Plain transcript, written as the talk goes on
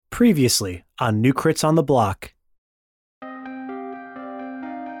Previously on New Crits on the Block.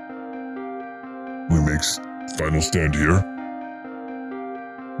 We make final stand here.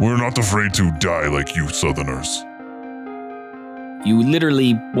 We're not afraid to die like you Southerners. You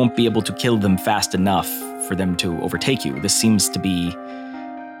literally won't be able to kill them fast enough for them to overtake you. This seems to be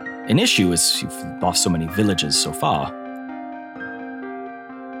an issue as you've lost so many villages so far.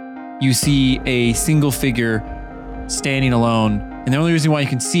 You see a single figure standing alone, and the only reason why you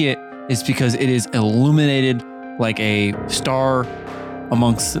can see it is because it is illuminated like a star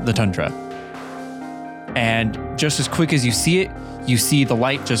amongst the tundra. And just as quick as you see it, you see the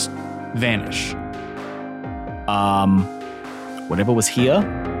light just vanish. Whatever was here,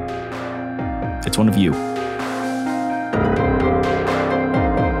 it's one of you.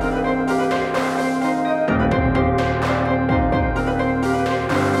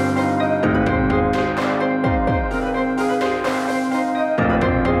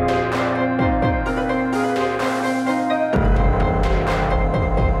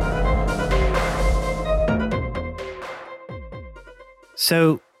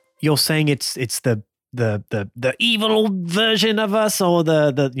 So you're saying it's the evil version of us, or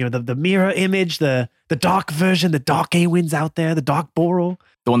the mirror image, the dark version, the dark Aewyn's out there, the dark Boral?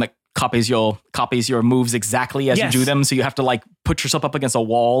 The one that copies your moves exactly as Yes. you do them, so you have to put yourself up against a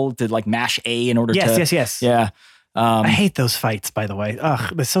wall to mash A in order to... Yes. Yeah. I hate those fights, by the way.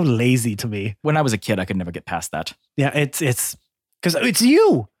 Ugh, they're so lazy to me. When I was a kid, I could never get past that. Yeah, it's because it's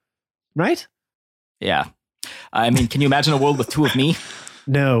you, right? Yeah. I mean, can you imagine a world with two of me?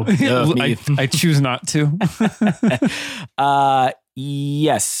 No. Me. I choose not to.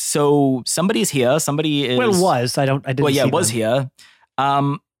 Yes. So somebody's here. Somebody is... Well, it was. I didn't Well, yeah, see it was them. here.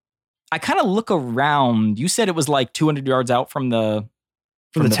 I kind of look around. You said it was 200 yards out from the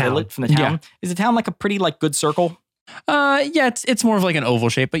town. village, from the town. Yeah. Is the town a pretty good circle? Yeah, it's more of an oval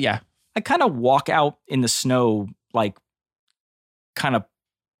shape, but yeah. I kind of walk out in the snow, kind of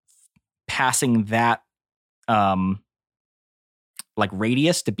passing that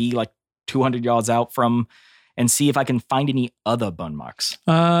radius to be 200 yards out from, and see if I can find any other burn marks.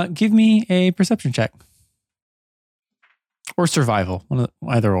 Give me a perception check. Or survival,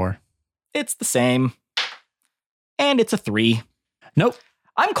 either or. It's the same. And it's a 3. Nope.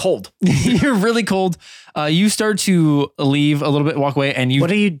 I'm cold. You're really cold. You start to leave a little bit, walk away, and you... What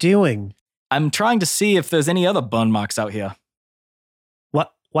are you doing? I'm trying to see if there's any other burn marks out here.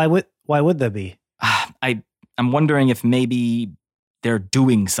 What? Why would there be? I'm wondering if maybe they're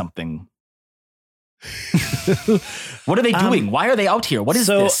doing something. What are they doing? Why are they out here? What is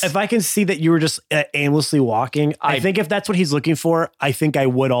this? So if I can see that you were just aimlessly walking, I think if that's what he's looking for, I think I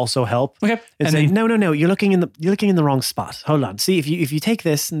would also help. Okay. And And say, then- no, you're looking in the wrong spot. Hold on. See, if you take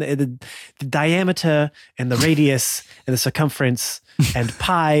this and the diameter and the radius and the circumference and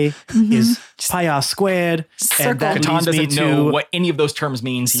pi is pi r squared, and that Catan leads me doesn't know to what any of those terms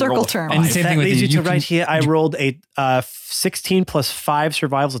means. He Circle rolled a term. 5. And same that thing with leads you. you You to right can- here. I rolled a 16 plus 5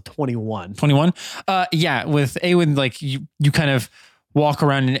 survivals of 21. 21. Yeah, with Aewyn, you kind of walk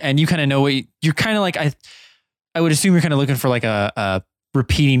around and you kind of know what you're kind of I would assume you're kind of looking for a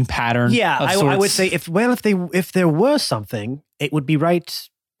repeating pattern. Yeah, of I would sorts. say if there were something, it would be right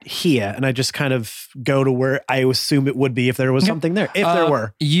here, and I just kind of go to where I assume it would be if there was something there. If there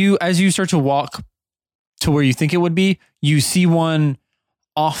were, as you start to walk to where you think it would be, you see one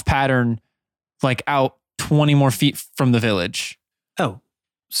off pattern, out 20 more feet from the village. oh,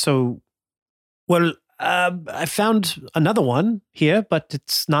 so well, I found another one here, but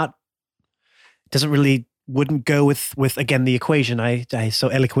it's not. Wouldn't go with again the equation I so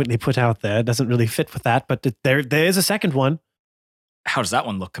eloquently put out there. It doesn't really fit with that, but there is a second one. How does that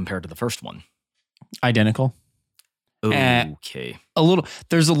one look compared to the first one? Identical. Okay.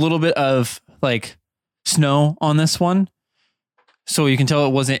 There's a little bit of snow on this one. So you can tell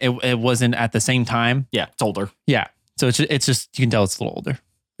it wasn't at the same time. Yeah, it's older. Yeah. So it's just you can tell it's a little older,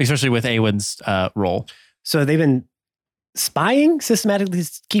 especially with Aewyn's roll. So they've been spying, systematically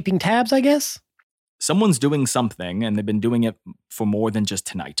keeping tabs, I guess. Someone's doing something, and they've been doing it for more than just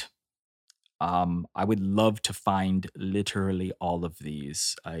tonight. I would love to find literally all of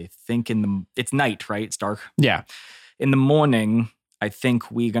these. I think it's night, right? It's dark. Yeah. In the morning, I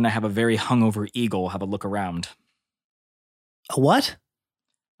think we're going to have a very hungover eagle have a look around. A what?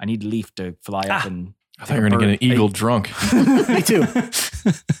 I need Leaf to fly up and... I thought you were going to get an eagle drunk. Me too.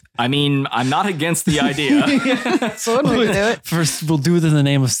 I mean, I'm not against the idea. So what do we do it? First, we'll do it in the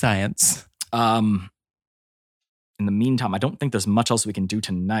name of science. In the meantime, I don't think there's much else we can do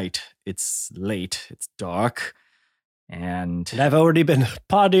tonight. It's late. It's dark. And I've already been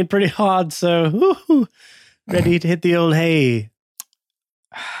partying pretty hard, so ready to hit the old hay.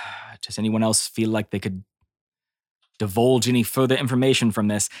 Does anyone else feel like they could divulge any further information from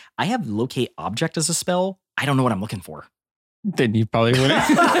this? I have locate object as a spell. I don't know what I'm looking for. Then you probably wouldn't.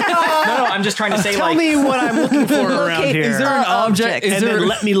 No, I'm just trying to say, Tell me what I'm looking for around Locate- here. Is there an object? and then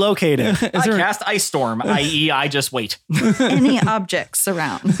let me locate it. I cast Ice Storm, i.e. I just wait. Any objects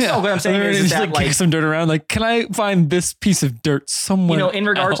around. No, what I'm saying is just that, like like, kick some dirt around. Like, can I find this piece of dirt somewhere? you know, in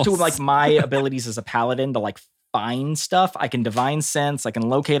regards to else? like my abilities as a paladin to like find stuff, I can divine sense, I can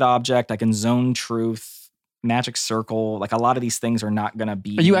locate object, I can zone truth, magic circle. Like a lot of these things are not going to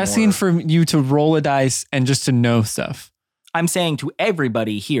be. Are you asking more- for you to roll a dice and just to know stuff? I'm saying to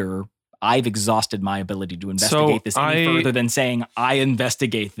everybody here, I've exhausted my ability to investigate this any further than saying I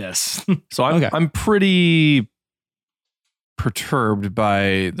investigate this. So I'm, Okay. I'm pretty perturbed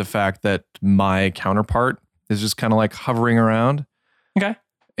by the fact that my counterpart is just kind of like hovering around. Okay.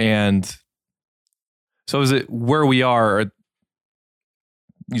 And so is it where we are?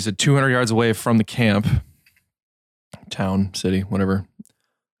 You said 200 yards away from the camp, town, city, whatever.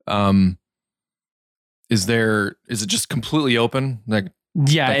 Is it just completely open? Like,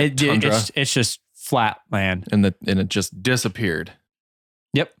 Yeah, Like a tundra? it's just flat land. and it just disappeared.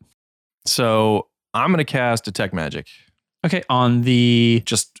 Yep. So I'm gonna cast Detect Magic Okay, on the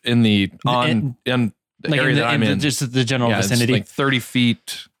just in the in- in the like area in the, that I'm in. just the general Yeah, it's vicinity. like 30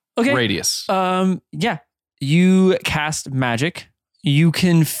 feet Okay. radius. Yeah, you cast magic. You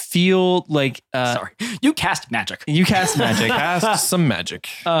can feel like Sorry, you cast magic. you cast magic. Cast some magic.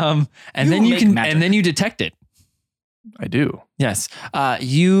 And You then you make can magic. and then you detect it. I do. Yes.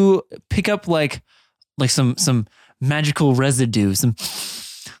 You pick up like some magical residue, some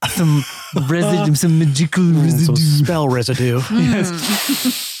residue, some magical Some residue. spell residue.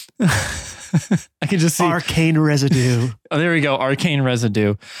 Yes. I can just see. Arcane residue. Oh, there we go. Arcane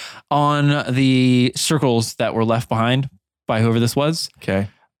residue on the circles that were left behind by whoever this was. Okay.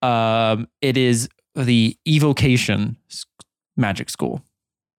 It is the evocation magic school.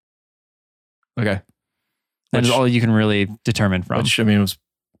 Okay. That is Which- all you can really determine from. Which I mean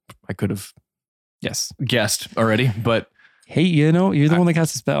I could have Yes. guessed already, but Hey, you know, you're the one that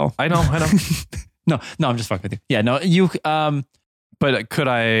cast the spell. I know. No, I'm just fucking with you. Yeah, no, you. But could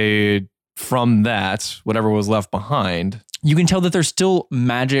I, from that, whatever was left behind? You can tell that there's still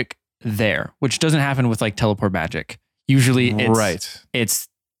magic there, which doesn't happen with like teleport magic. Usually, it's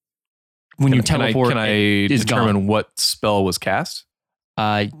when you teleport. Can I it is determine gone. what spell was cast?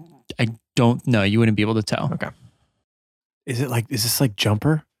 I don't know. You wouldn't be able to tell. Okay. Is this like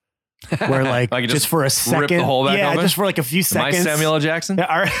Jumper? Where like, Like, just for a rip second, the hole back yeah, open? just for like a few Am I seconds. Samuel L. Jackson?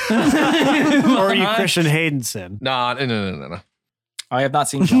 Yeah, or are you Christian Haydenson? No. I have not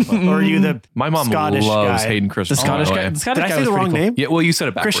seen Jumbo. Or are you the My mom Scottish loves guy? Hayden The Christensen. Scottish by the guy. way. The Scottish Did I guy say was the pretty wrong cool. name? Yeah, well, you said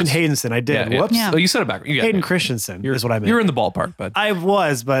it backwards. Christian Haydenson. I did. Yeah, Whoops. Yeah. Oh, you said it backwards. You got Hayden it. Christensen is what I meant. You're in the ballpark, but I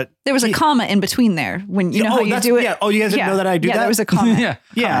was, but There was a comma in between there when you know how you that's- do it. Yeah. Oh, you guys didn't know that I do yeah, that? there was a comma. Yeah.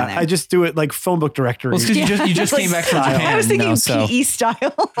 Yeah, there. I just do it like phone book directory. Well, it's because you just Like came back from style. Japan. I was thinking now, so. PE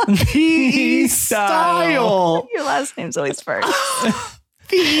style. PE style. Your last name's always first.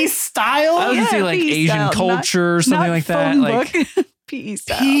 PE style. I was gonna say like PE Asian style, culture or something not like that. phone Like book. PE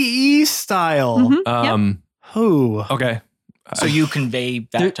style. PE style. Mhm. Who? okay. So you convey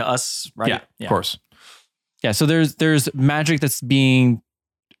that There- to us, right? Yeah, of course. yeah, so there's magic that's being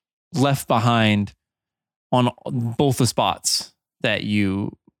left behind on both the spots that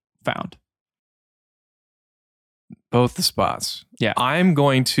you found. Both the spots. Yeah. I'm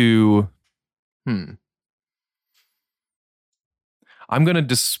going to. I'm going to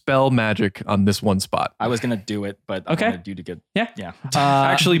dispel magic on this one spot. I was gonna do it, but Okay. I wanted you to get Yeah. yeah.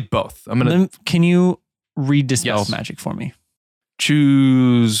 Actually, both. I'm going to Then can you read dispel Yes. magic for me?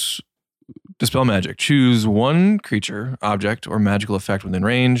 choose dispel magic. Choose one creature, object, or magical effect within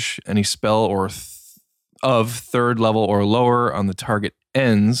range. Any spell or of third level or lower on the target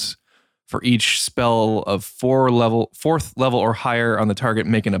ends. For each spell of fourth level or higher on the target,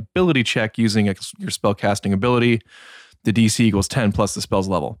 make an ability check using your spell casting ability. The DC equals 10 plus the spell's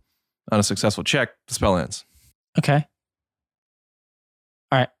level. On a successful check, the spell ends. Okay.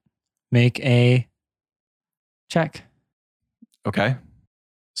 All right. Make a check. Okay.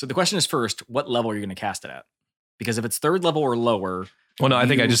 So the question is first, what level are you gonna cast it at? Because if it's third level or lower, Well, no, I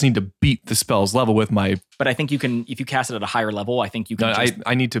think I just need to beat the spell's level with my. but I think you can if you cast it at a higher level, I think you can No, just,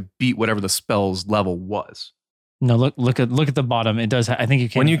 I need to beat whatever the spell's level was. No, look at the bottom. It does. I think you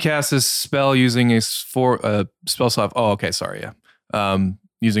can. When you cast this spell using a spell slot,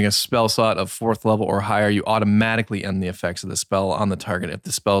 using a spell slot of fourth level or higher, you automatically end the effects of the spell on the target if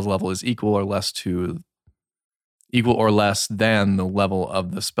the spell's level is equal or less than the level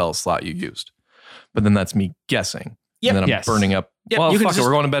of the spell slot you used. But then that's me guessing. Yep. And then I'm Yes. burning up. Yep, Well, you can fuck it. just-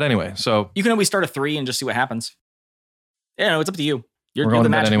 We're going to bed anyway. So You can always start a 3 and just see what happens. Yeah, no, it's up to you. You're we're going the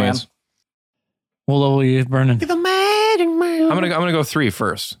to bed magic anyways. man. What level are you burning? The magic man. I'm gonna go 3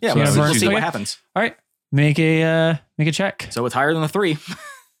 first. Yeah, So we'll I yeah, would we'll choose see that. what happens. All right, make a check. So it's higher than the 3.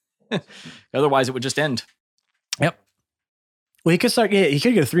 Otherwise, it would just end. Yep. Well, he could start. Yeah, he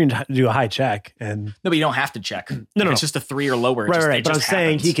could get a 3 and do a high check, and No, but you don't have to check. no, If no. It's just a 3 or lower. right, It right. But I'm just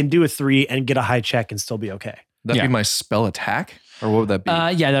saying he happens. can do a 3 and get a high check and still be okay. That'd Yeah. be my spell attack, or what would that be?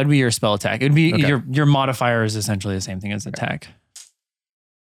 Yeah, that would be your spell attack. It would be Okay. your modifier is essentially the same thing as attack.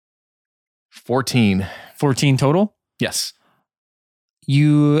 14. 14 total. Yes.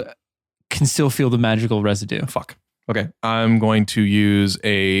 You can still feel the magical residue. Fuck. Okay. I'm going to use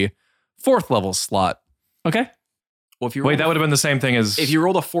a 4th level slot. Okay. Well, if you Wait, rolled that would have been the same thing as. if you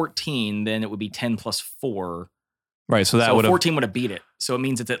rolled a 14, then it would be 10 plus 4. right. So that So would have. 14 would have beat it. So it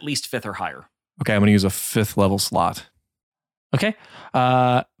means it's at least 5th or higher. Okay. I'm going to use a 5th level slot. Okay.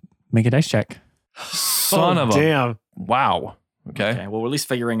 Make a dice check. Son Oh, of a. damn. Wow. Okay. Okay. Well, we're at least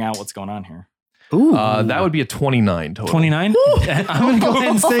figuring out what's going on here. Ooh, That would be a 29 total. 29. I'm gonna go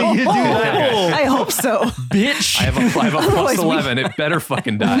ahead and say you do that, I hope so. bitch. I have a plus Otherwise we- 11. It better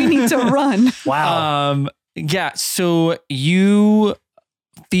fucking die. We need to run. wow. Yeah. So you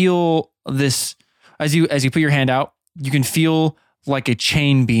feel this as you put your hand out. You can feel like a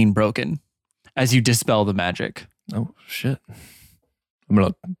chain being broken as you dispel the magic, Oh, shit. I'm going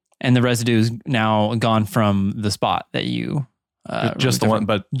to. and the residue is now gone from the spot that you. Just the one,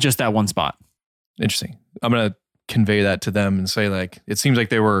 but Just that one spot. interesting. I'm going to convey that to them and say, like, it seems like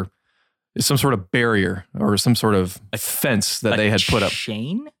they were some sort of barrier or some sort of fence that they had put up.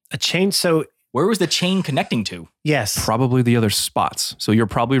 Chain? A chain. So Where was the chain connecting to? yes, Probably the other spots. So you're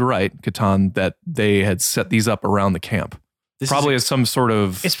probably right, Catan, that they had set these up around the camp. This Probably is, as some sort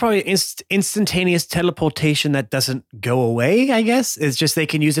of. it's probably instantaneous teleportation that doesn't go away. I guess it's just they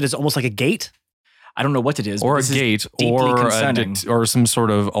can use it as almost like a gate. I don't know what it is. or but a this is gate, deeply or concerning. or some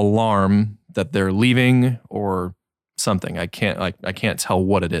sort of alarm that they're leaving, or something. I can't tell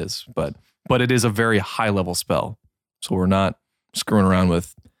what it is, but it is a very high level spell. So we're not screwing around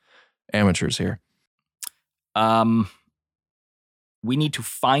with amateurs here. We need to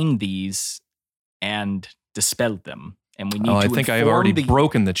find these and dispel them. And we need Oh, to I think I've inform already the,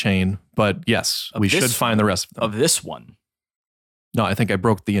 broken the chain, but yes, Of we this should find the rest of them. of this one. No, I think I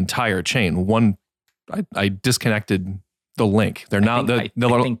broke the entire chain. I disconnected the link. They're not I the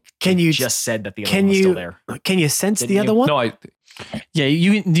little. think Can you you- just said that the other can one was still you- there. Can you sense Didn't the other you? one? No, Yeah,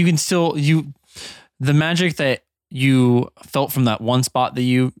 you can still the magic that you felt from that one spot that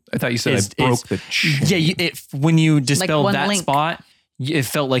you I thought you said Is- I broke is- the chain. yeah when you dispelled one that link. spot, it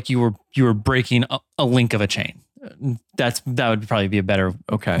felt like you were breaking a link of a chain. That would probably be a better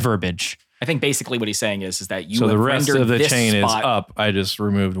Okay. verbiage. I think basically what he's saying is that you So the have rest rendered of the this chain spot, is up. I just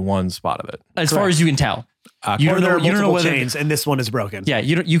removed one spot of it. As far as you can tell, you Or don't there know. are You don't know multiple whether. chains, and this one is broken. Yeah,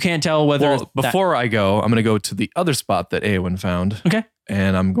 you can't tell whether. Well, before I go, I'm going to go to the other spot that Eowyn found. Okay.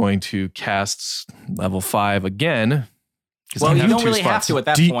 And I'm going to cast level 5 again. 'cause Well, I you have don't two really have spots. to at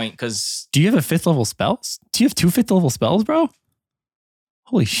that Do you- point because do you have a 5th level spells? Do you have 2 5th level spells, bro?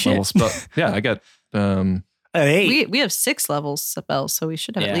 Holy shit! Level spell. Yeah, I got. Hey, We have 6 levels spells, so we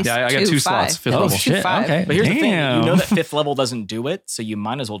should have Yeah. at least Yeah, I got 2 slots. 5th Oh level. shit! 5. Okay, But here's the thing: you know Damn. that 5th level doesn't do it, so you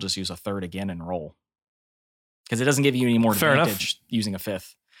might as well just use a 3rd again and roll because it doesn't give you any more Fair enough. advantage using a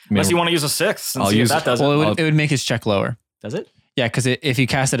 5th. I mean, Unless you want to use a 6th and I'll see use- if that does Well, it. it would make his check lower. Does it? Yeah, because if you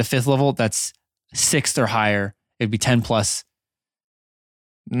cast at a 5th level, that's 6th or higher. It'd be 10 plus.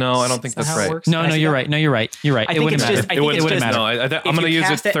 No, I don't think Is that that's how it right. works? No, Can I no, see you're that? right. No, you're right. You're right. I It think wouldn't it's matter. just- I It think wouldn't it's just- matter. No, I'm going to use it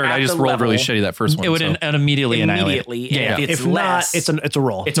cast it 3rd. at I just the rolled really level, shitty that first one. It would so. immediately annihilate. Immediately. Yeah. And if it's if less, not, it's a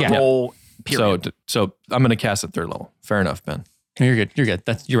roll. it's a Yeah. roll. Period. So I'm going to cast at 3rd level. Fair enough, Ben. No, you're good. You're good.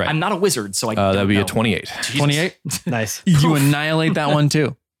 You're right. I'm not a wizard, so I That don't would be know. a 28. Jesus. 28. nice. You annihilate that one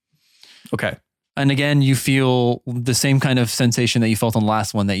too. Okay. And again, you feel the same kind of sensation that you felt on the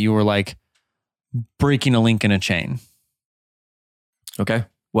last one, that you were like breaking a link in a chain. Okay.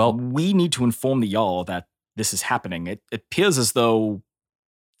 Well, We need to inform the Jarl that this is happening. It appears as though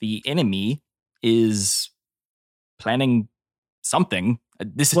the enemy is planning something.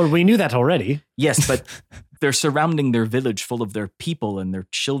 This is, Well, we knew that already. yes, but they're surrounding their village full of their people and their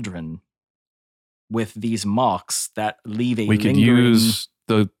children with these marks that leave a we could lingering-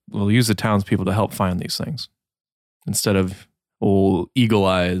 we'll use the townspeople to help find these things instead of old Eagle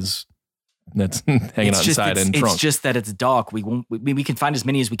Eyes that's hanging out inside and drunk. It's just that it's dark. We won't. We can find as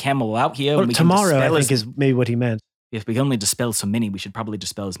many as we can while we're out here. Well, and we can tomorrow, I dispel think, is maybe what he meant. if we can only dispel so many, we should probably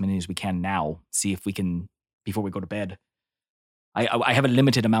dispel as many as we can now. See if we can before we go to bed. I have a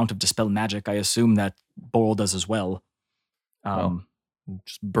limited amount of dispel magic. I assume that Boral does as well.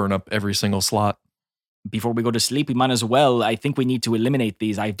 Just burn up every single slot. Before we go to sleep, we might as well. I think we need to eliminate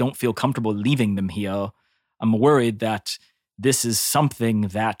these. I don't feel comfortable leaving them here. I'm worried that this is something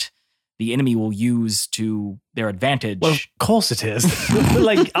that the enemy will use to their advantage. Well, of course it is.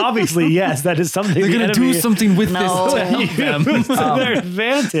 Like, obviously, yes, that is something. They're the going to enemy do something with No. this to help them. use to their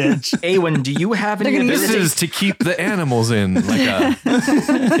advantage. Awen, do you have any This ability? is to keep the animals in, like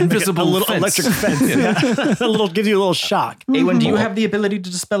a invisible a little fence. electric fence. Yeah. A little gives you a little shock. Awen, do you have the ability to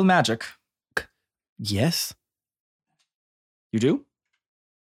dispel magic? Yes. You do?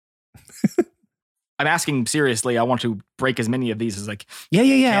 I'm asking seriously. I want to break as many of these as like. Yeah.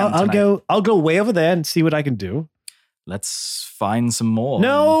 Can I'll tonight. I'll go way over there and see what I can do. Let's find some more.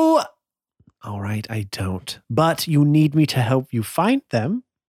 No. All right, I don't. But you need me to help you find them.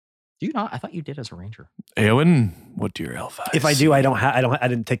 Do you not? I thought you did as a ranger. Eowyn, what do your elf eyes? If I do, I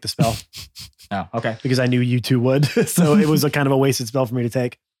didn't take the spell Oh, okay. because I knew you two would. So it was a kind of a wasted spell for me to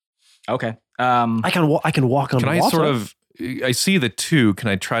take. Okay. I can walk on Can the I water. sort of? I see the two. Can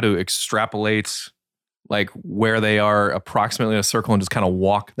I try to extrapolate, like where they are approximately in a circle, and just kind of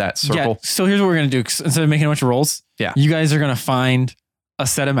walk that circle? Yeah. So here's what we're going to do. Instead of making a bunch of rolls, Yeah. you guys are going to find a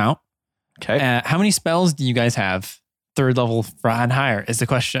set amount. Okay. How many spells do you guys have? Third level and higher is the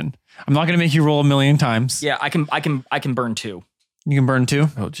question. I'm not going to make you roll a million times. Yeah, I can burn 2. You can burn 2.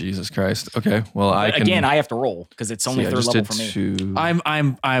 Oh Jesus Christ. Okay. Well, I But can. again, I have to roll because it's only see, I third just level did for me. 2.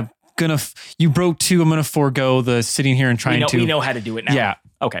 I'm gonna. You broke 2. I'm gonna forego the sitting here and trying to. We know how to do it now. Yeah.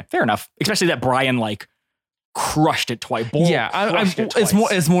 Okay. Fair enough. Especially that Brian like crushed it twice. Boral Yeah. crushed it It's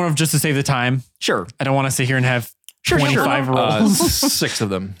twice. It's more of just to save the time. Sure. I don't want to sit here and have Sure. 25 rolls. 6 of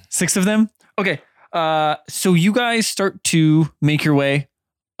them. 6 of them. Okay. So you guys start to make your way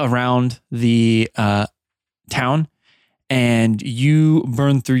around the town, and you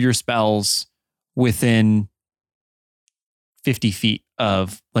burn through your spells within 50 feet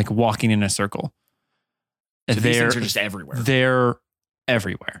of like walking in a circle. So these things are just everywhere. They're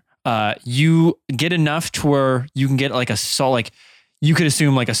everywhere. You get enough to where you can get like a solid, like you could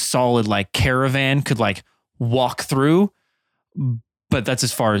assume like a solid like caravan could like walk through, but that's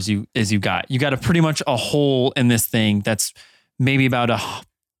as far as you got. You got a pretty much a hole in this thing that's maybe about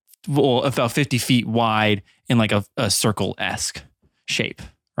about 50 feet wide in like a circle-esque shape,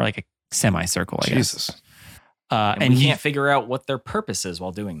 or like a semicircle, I guess. Jesus. And we can't figure out what their purpose is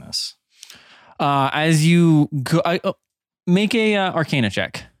while doing this. As you go, make a Arcana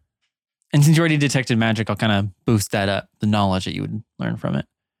check. And since you already detected magic, I'll kind of boost that up, the knowledge that you would learn from it.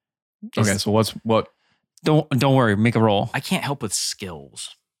 Okay. So what? Don't worry, make a roll. I can't help with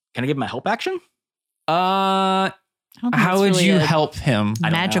skills. Can I give him a help action? I don't think How that's would really you a help him? I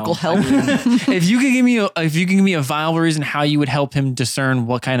don't magical know. help? If you could give me a viable reason how you would help him discern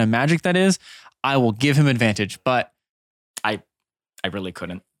what kind of magic that is, I will give him advantage. But I really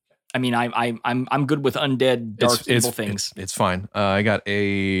couldn't. I mean, I'm good with undead, dark, evil things. It's fine. I got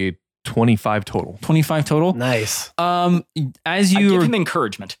a 25 total. 25 total. Nice. As I give you him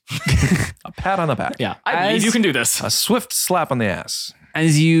encouragement. A pat on the back. Yeah, I believe you can do this. A swift slap on the ass.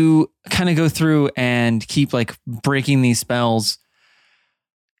 as you kind of go through and keep like breaking these spells,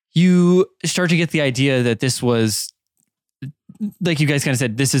 you start to get the idea that this was, like you guys kind of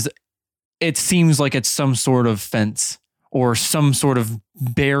said, it seems like it's some sort of fence or some sort of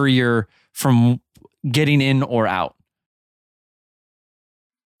barrier from getting in or out.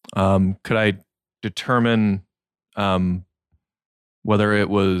 Could I determine whether it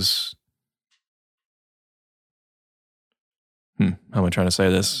was... how am I trying to say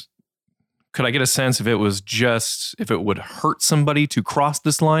this? Could I get a sense if it would hurt somebody to cross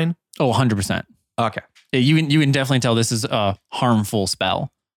this line? Oh, 100%. Okay. You can definitely tell this is a harmful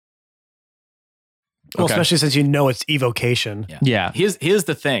spell. Well, Okay. especially since you know it's evocation. Yeah. Here's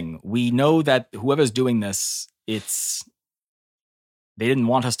the thing. We know that whoever's doing this, they didn't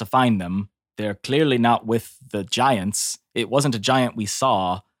want us to find them. They're clearly not with the giants. It wasn't a giant we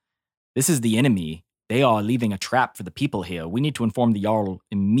saw. This is the enemy. They are leaving a trap for the people here. We need to inform the Jarl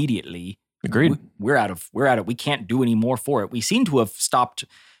immediately. Agreed. We're out of it. We can't do any more for it. We seem to have stopped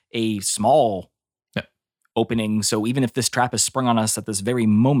a small opening. So even if this trap is sprung on us at this very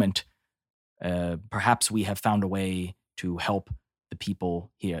moment, perhaps we have found a way to help the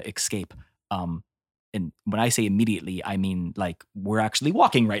people here escape. And when I say immediately, I mean like we're actually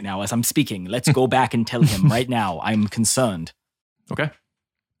walking right now as I'm speaking. Let's go back and tell him right now. I'm concerned. Okay.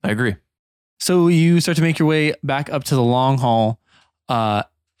 I agree. So you start to make your way back up to the long hall.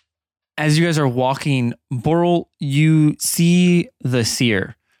 As you guys are walking, Boral, you see the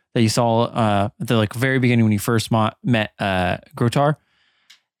seer, that you saw at the like very beginning when you first met Grotar.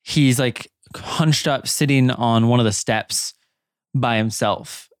 He's like hunched up, sitting on one of the steps by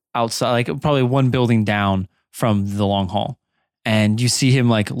himself outside, like probably one building down from the long hall. And you see him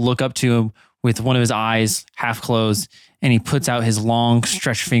like look up to him with one of his eyes half closed, and he puts out his long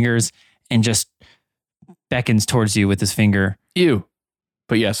stretched fingers and just beckons towards you with his finger. You.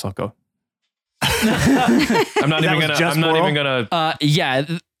 But yes, I'll go. I'm not even gonna. Yeah,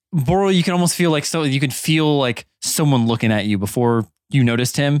 Boral, you can almost feel like you could feel like someone looking at you before you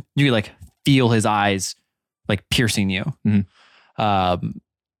noticed him. You could like feel his eyes like piercing you. Mm-hmm.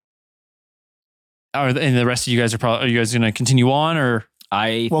 And the rest of you guys are you guys gonna continue on or?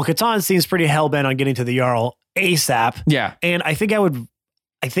 Well, Catan seems pretty hell-bent on getting to the Jarl ASAP. Yeah. And I think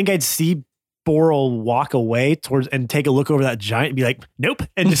I'd see Boral walk away towards and take a look over that giant and be like, nope,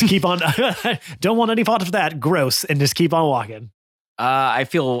 and just keep on. Don't want any part of that. Gross. And just keep on walking. I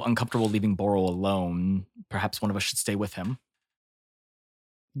feel uncomfortable leaving Boral alone. Perhaps one of us should stay with him.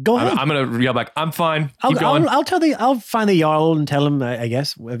 Go ahead. I'm gonna yell back. I'm fine. Keep going. I'll find the Jarl and tell him, I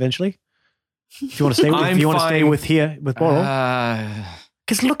guess, eventually. If you want to stay with Boral.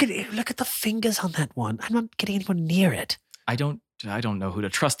 Because look at the fingers on that one. I'm not getting anyone near it. I don't know who to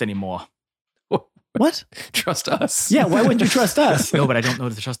trust anymore. What? Trust us. Yeah, why wouldn't you trust us? No, but I don't know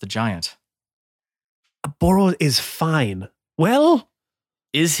to trust the giant. Boral is fine. Well,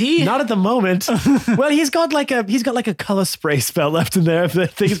 is he? Not at the moment. Well, he's got like a color spray spell left in there if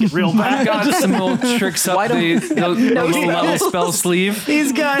things get real bad. Got some little tricks up the low level spell sleeve.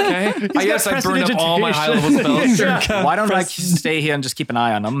 He's got. Okay. I guess I burned up all my high level spells. Sure. Why don't I stay here and just keep an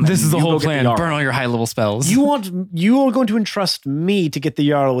eye on them? This is the whole plan. Burn all your high level spells. You are going to entrust me to get the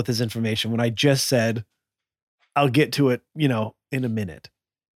Jarl with this information when I just said I'll get to it, in a minute.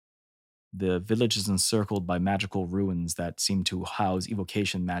 The village is encircled by magical ruins that seem to house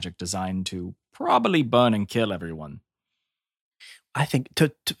evocation magic designed to probably burn and kill everyone. I think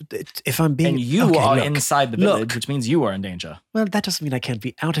if I'm being... And you are inside the village, which means you are in danger. Well, that doesn't mean I can't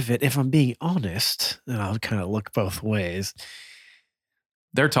be out of it. If I'm being honest, and I'll kind of look both ways.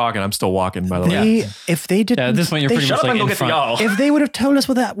 They're talking. I'm still walking, by the way. If they didn't... at this point, you're pretty much like in front. If they would have told us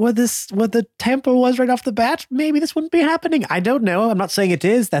what the temple was right off the bat, maybe this wouldn't be happening. I don't know. I'm not saying it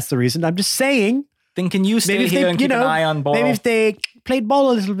is. That's the reason. I'm just saying. Then can you stay here and keep an eye on Boral? Maybe if they played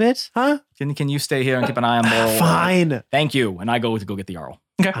ball a little bit, huh? Can you stay here and keep an eye on Boral? Fine. Thank you. And I go to go get the Jarl.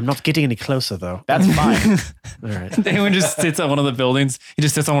 Okay. I'm not getting any closer, though. That's fine. All right. Anyone just sits on one of the buildings. He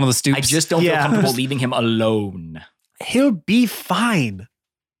just sits on one of the stoops. I just don't feel comfortable leaving him alone. He'll be fine.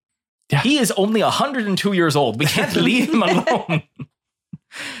 Yeah. He is only 102 years old. We can't leave him alone.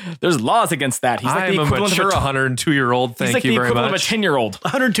 There's laws against that. He's like I'm a mature 102-year-old. Thank you very much. He's like the equivalent of a 10-year-old.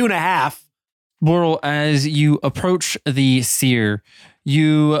 102 and a half. Boral, as you approach the seer,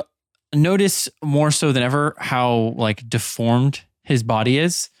 you notice more so than ever how like deformed his body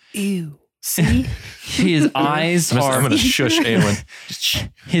is. Ew. See? His eyes are... I'm going to shush Awen.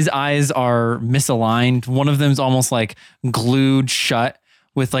 His eyes are misaligned. One of them's almost like glued shut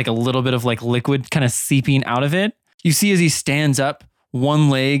with like a little bit of like liquid kind of seeping out of it. You see as he stands up, one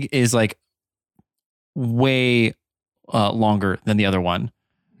leg is like way longer than the other one.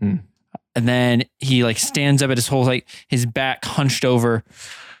 Hmm. And then he like stands up at his whole, like his back hunched over.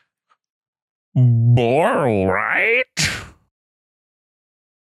 Boral, right?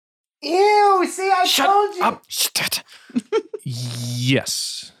 Ew, see, I told you. Shut up.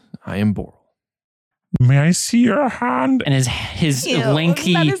 Yes, I am Boral. May I see your hand? And his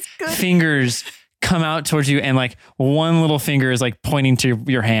lengthy fingers come out towards you, and like one little finger is like pointing to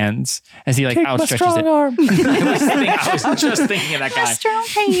your hands as he like outstretches it. Arm. I was just thinking of that guy. Strong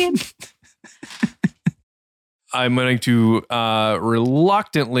hand. I'm going to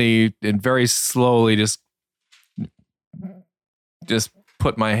reluctantly and very slowly just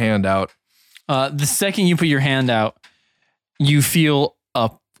put my hand out. The second you put your hand out, you feel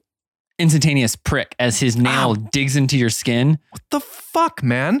a instantaneous prick as his nail digs into your skin. What the fuck,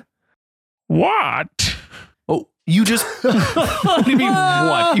 man? What? Oh, you just... What do you mean,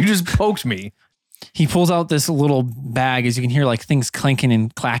 what? You just poked me. He pulls out this little bag as you can hear like things clanking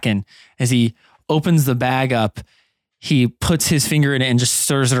and clacking. As he opens the bag up, he puts his finger in it and just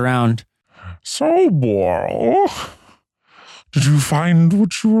stirs it around. So, Boral, did you find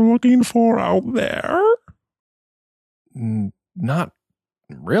what you were looking for out there? Not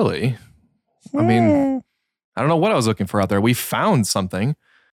really. I mean, I don't know what I was looking for out there. We found something.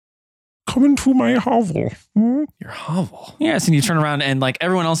 Come into my hovel. Your hovel? Yes, and you turn around and like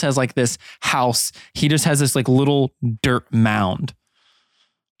everyone else has like this house. He just has this like little dirt mound.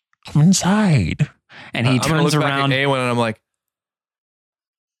 Come inside. And he turns around. Back at Awen and I'm like,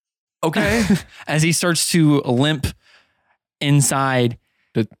 Okay. As he starts to limp inside.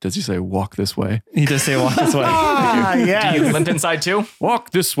 Does he say walk this way? He does say walk this way. Ah, Do you yeah. limp inside too?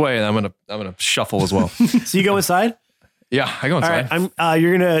 Walk this way. And I'm gonna shuffle as well. So you go inside? Yeah, I go All inside. right.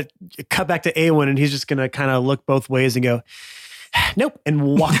 You're going to cut back to Awen, and he's just going to kind of look both ways and go, nope, and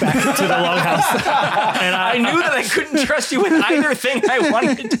walk back to the longhouse. And I knew that I couldn't trust you with either thing I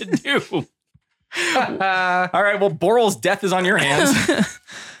wanted to do. All right, well, Boral's death is on your hands.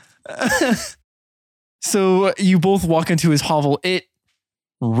 So you both walk into his hovel. It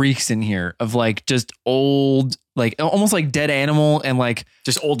reeks in here of like just old, like almost like dead animal and like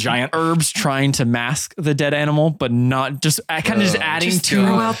Just old giant. herbs trying to mask the dead animal, but not just kind of just adding Just to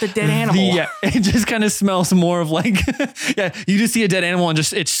throw out the dead animal. Yeah, it just kind of smells more of like, yeah, you just see a dead animal and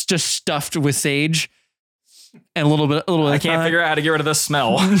it's just stuffed with sage and a little bit. I can't figure out how to get rid of the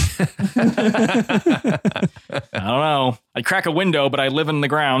smell. I don't know. I crack a window, but I live in the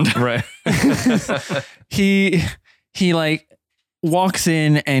ground. Right. He like walks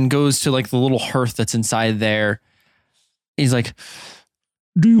in and goes to like the little hearth that's inside there. He's like,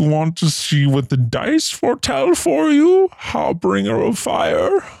 Do you want to see what the dice foretell for you, Harbinger of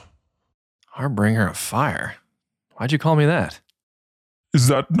Fire? Harbinger of Fire. Why'd you call me that? Is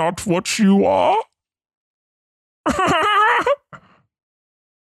that not what you are?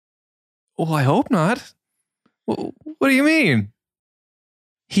 Well, I hope not. What do you mean?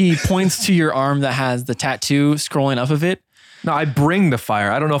 he points to your arm that has the tattoo scrolling up of it. No, I bring the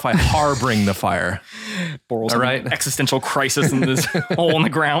fire. I don't know if I harbing the fire. Boral's All having right. an existential crisis in this hole in the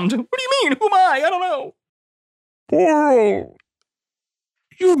ground. What do you mean? Who am I? I don't know. Boral,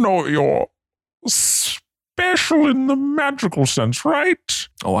 you know you're special in the magical sense, right?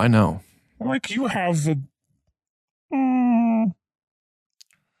 Oh, I know. Like you have a...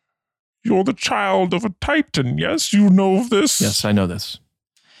 You're the child of a titan, yes? You know of this? Yes, I know this.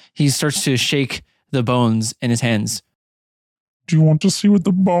 He starts to shake the bones in his hands. Do you want to see what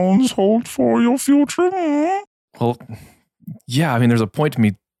the bones hold for your future? Well, yeah, I mean, there's a point to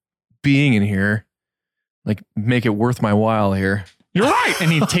me being in here. Like, make it worth my while here. You're right! And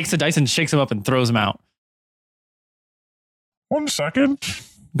he takes the dice and shakes them up and throws them out. 1 second.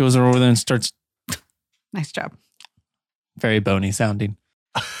 Goes over there and starts Nice job. very bony sounding.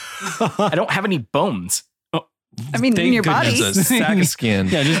 I don't have any bones. I mean, in your body. It's a sack of skin.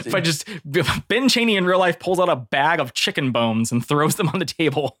 Yeah, just If I just Ben Chaney in real life pulls out a bag of chicken bones and throws them on the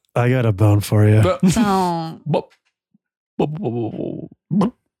table. I got a bone for you. Oh,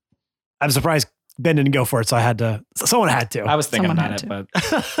 I'm surprised Ben didn't go for it, so I had to. Someone had to. I was thinking Someone about had it,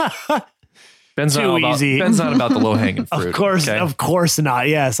 but Ben's Too not about, easy. Ben's not about the low hanging fruit. Of course not.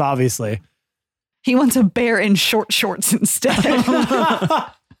 Yes, obviously. he wants a bear in short shorts instead.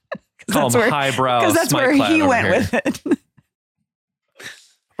 Call him highbrow. Because that's where smite-clad he over went here. with it.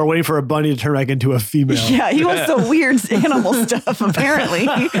 Or waiting for a bunny to turn back into a female. Yeah, he wants the weird animal stuff, apparently.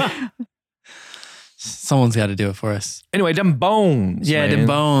 someone's got to do it for us. Anyway, them bones. Yeah, man. the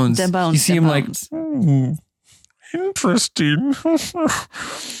bones. The bones. You see the him like bones. Interesting.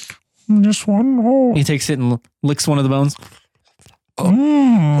 This one. Oh. he takes it and licks one of the bones. Did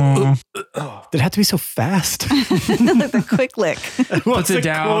it have to be so fast? Like the quick lick. Puts it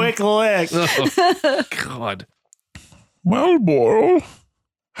down. Quick lick. Oh, God. Well, Boral,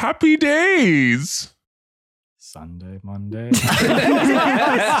 happy days. Sunday, Monday.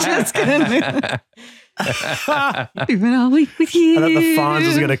 Just gonna moving all week with you. I thought the Fonz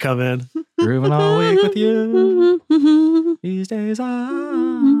was going to come in. Grooving all week with you. These days are.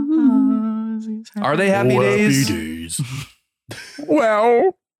 Are they happy days?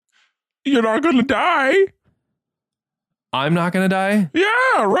 Well, you're not going to die. I'm not going to die?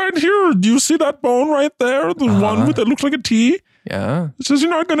 Yeah, right here. Do you see that bone right there? The one with that looks like a T? Yeah. It says you're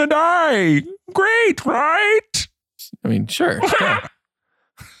not going to die. Great, right? I mean, sure. Yeah.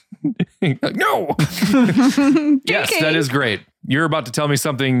 No. Yes, that is great. You're about to tell me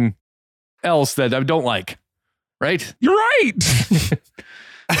something else that I don't like, right? You're right.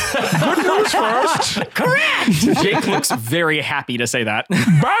 Good news first. Correct. Jake looks very happy to say that.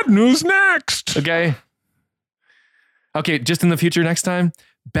 Bad news next. Okay. Okay, just in the future next time,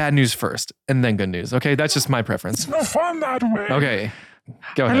 bad news first and then good news. Okay, that's just my preference. No fun that way. Okay,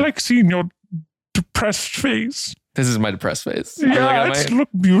 go I ahead. like seeing your depressed face. This is my depressed face. You're Yeah, looking at it's look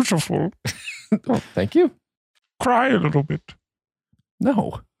beautiful. Oh, thank you. Cry a little bit.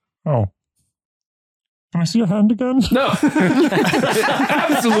 No. Oh. Can I see your hand again? No.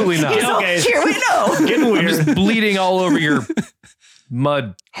 Absolutely not. Okay. Here we know. Getting I'm weird. just bleeding all over your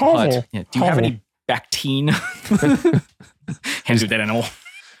mud Hovel. hut. Yeah, do you have any Bactine? Hands you that animal.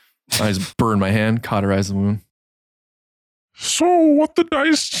 I just burned my hand, cauterize the wound. So what the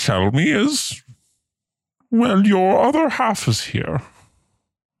dice tell me is, well, your other half is here.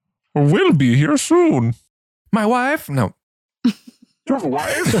 Or will be here soon. My wife? No. Your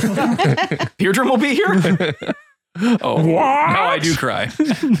wife? Beardrum will be here? Oh, What? now I do cry.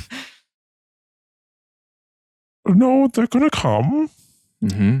 No, they're gonna come.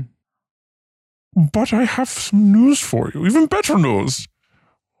 Mm-hmm. But I have some news for you. Even better news.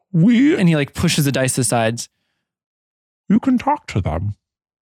 And he like pushes the dice aside. You can talk to them.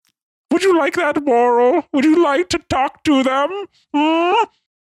 Would you like that, Moral? Would you like to talk to them? Hmm?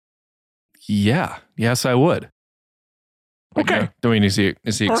 Yeah. Yes, I would. Okay. Is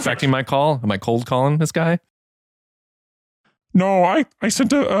he expecting my call? Am I cold calling this guy? No, I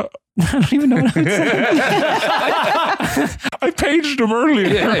sent a... I don't even know what I'm saying. I paged him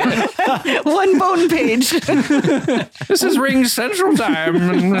earlier. One bone page. This is Ring Central time.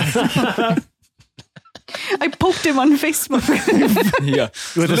 I poked him on Facebook. Yeah.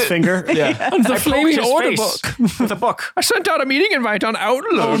 With his finger. Yeah. The flaming order book. With a book. I sent out a meeting invite on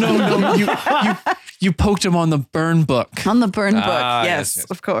Outlook. No. You poked him on the burn book. On the burn book. Ah, Yes,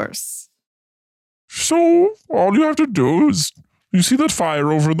 yes. of course. So, all you have to do is... You see that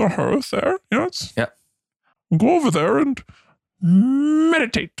fire over the hearth there? Yes? Yeah. Go over there and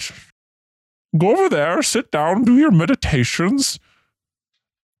meditate. Go over there, sit down, do your meditations,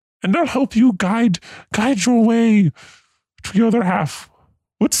 and I'll help you guide your way to the other half.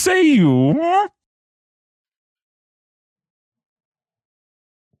 What say you?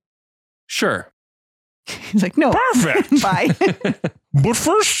 Sure. He's like, no. Perfect. Bye. But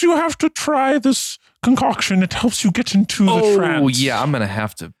first you have to try this concoction. It helps you get into the trance. Oh, yeah. I'm going to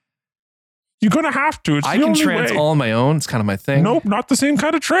have to. You're going to have to. It's I the can only trance way. all on my own. It's kind of my thing. Nope, not the same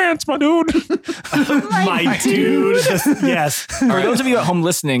kind of trance, my dude. My dude. Yes. For those of you at home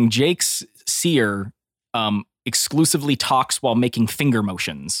listening, Jake's seer exclusively talks while making finger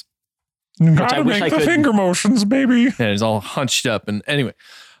motions. You I gotta wish make I the could- finger motions, baby. And it's all hunched up. And anyway,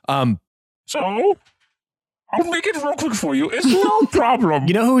 So, I'll make it real quick for you. It's no problem.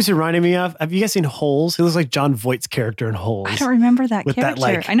 You know who he's reminding me of? Have you guys seen Holes? He looks like John Voight's character in Holes. I don't remember that With that, character.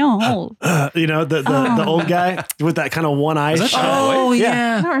 like, I know Hole. You know, the old guy with that kind of one eye. that shut. John Oh Voight? I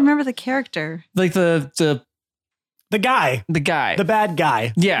yeah. don't remember the character. Like the The guy. guy. The bad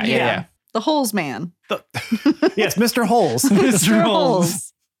guy. yeah. The Holes man. Yes, Mr. Holes. Mr.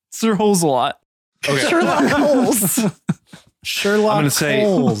 Holes. Sir Holes a lot. okay. Sherlock Holes. Sherlock I'm gonna say-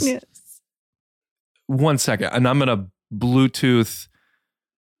 Holmes. Yes. 1 second. And I'm going to Bluetooth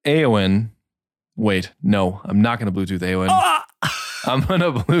Eowyn. Wait, no, I'm not going to Bluetooth Eowyn. Ah! I'm going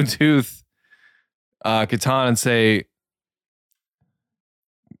to Bluetooth Catan and say,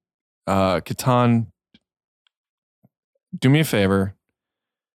 Catan, do me a favor.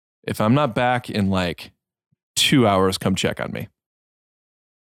 If I'm not back in like 2 hours, come check on me.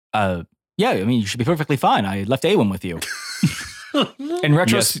 Yeah, I mean, you should be perfectly fine. I left Awen with you. In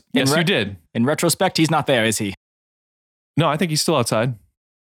Yes, you did. In retrospect, he's not there, is he? No, I think he's still outside.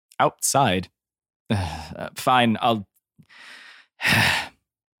 Outside. Fine, I'll...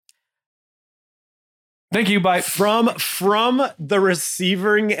 Thank you. Bye. From the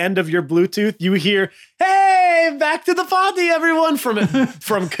receiving end of your Bluetooth, you hear, "Hey, back to the party, everyone!" from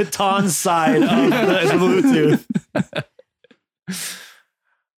Catan's side of the Bluetooth.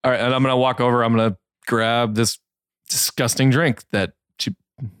 All right, and I'm gonna walk over. I'm gonna grab this disgusting drink that she.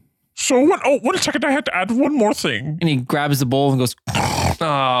 So, what? Oh, 1 second. I had to add one more thing. And he grabs the bowl and goes,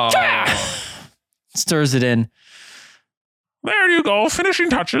 Oh, stirs it in. There you go. Finishing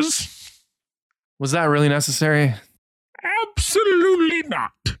touches. was that really necessary? Absolutely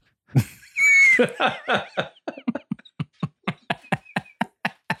not.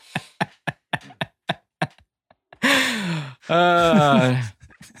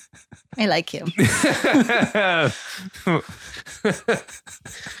 I like him.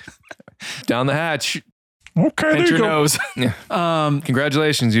 Down the hatch. Okay, there Pinch you your go. nose.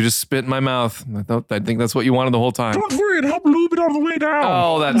 Congratulations, you just spit in my mouth. I think that's what you wanted the whole time. Don't worry, it helped lube it on the way down.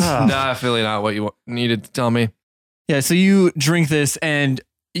 Oh, that's definitely not what you needed to tell me. Yeah, so you drink this and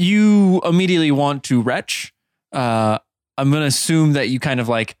you immediately want to retch. I'm going to assume that you kind of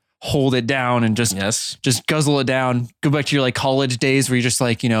like hold it down and just guzzle it down. Go back to your like college days where you're just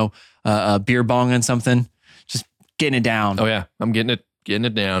like, beer bong and something, just getting it down. Oh yeah, I'm getting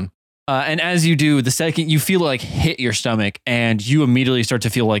it down. And as you do, the second you feel it like hit your stomach and you immediately start to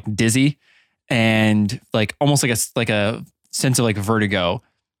feel like dizzy and like almost like a sense of like vertigo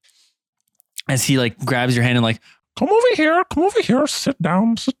as he like grabs your hand and like, Come over here, sit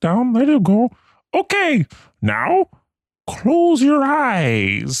down, there you go. Okay, now close your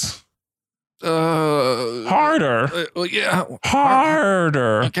eyes. Harder. Well, yeah.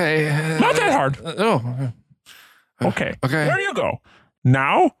 Harder. Okay. Not that hard. No. Okay. Okay. There you go.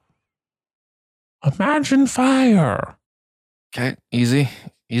 Now, imagine fire. Okay.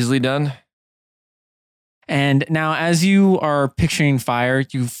 Easily done. And now, as you are picturing fire,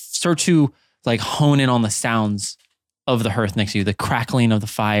 you start to like hone in on the sounds of the hearth next to you, the crackling of the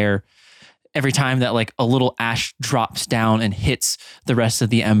fire. Every time that like a little ash drops down and hits the rest of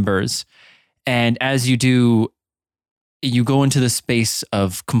the embers. And as you do, you go into the space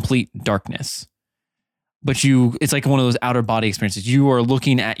of complete darkness. But it's like one of those outer body experiences. You are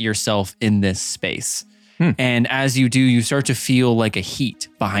looking at yourself in this space. And as you do, you start to feel like a heat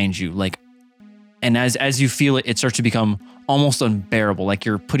behind you. And as you feel it, it starts to become almost unbearable, like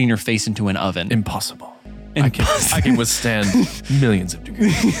you're putting your face into an oven. Impossible. I can withstand millions of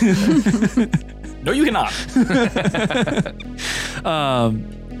degrees. No, you cannot.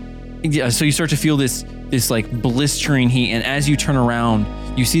 Yeah, so you start to feel this like blistering heat, and as you turn around,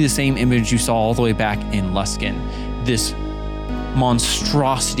 you see the same image you saw all the way back in Luskin. This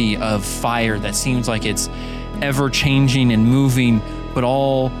monstrosity of fire that seems like it's ever changing and moving, but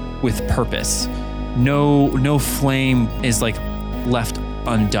all with purpose. No flame is like left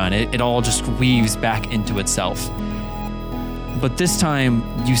undone. It all just weaves back into itself. But this time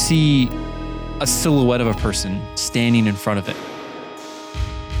you see a silhouette of a person standing in front of it.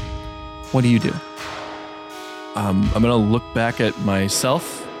 What do you do? I'm gonna look back at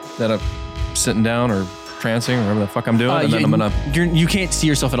myself that I'm sitting down or trancing or whatever the fuck I'm doing, and then I'm gonna. You can't see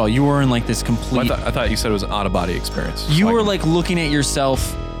yourself at all. You were in like this complete. Well, I thought you said it was an out of body experience. You were like looking at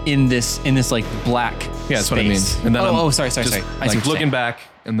yourself in this like black. Yeah, that's space. what I mean. And then sorry. just, I see like what you're looking saying. back,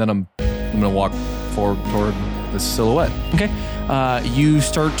 and then I'm gonna walk forward toward this silhouette. Okay. You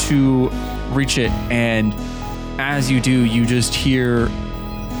start to reach it, and as you do, you just hear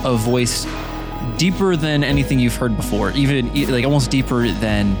a voice deeper than anything you've heard before, even like almost deeper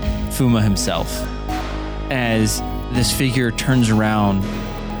than Fuma himself, as this figure turns around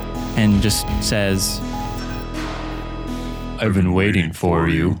and just says, I've been waiting for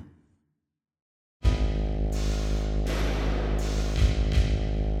you.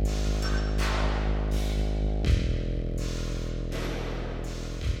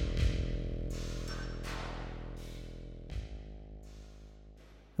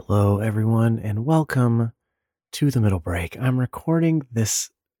 Hello, everyone, and welcome to the middle break. I'm recording this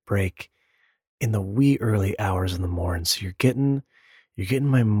break in the wee early hours in the morning, so you're getting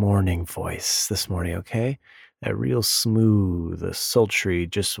my morning voice this morning, okay? That real smooth, sultry,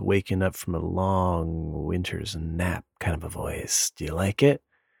 just waking up from a long winter's nap kind of a voice. Do you like it?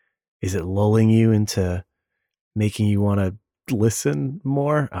 Is it lulling you into making you want to listen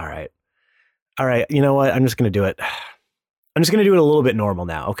more? All right. You know what? I'm just going to do it. I'm just going to do it a little bit normal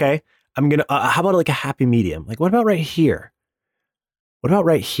now, okay? I'm going to, how about like a happy medium? Like, what about right here? What about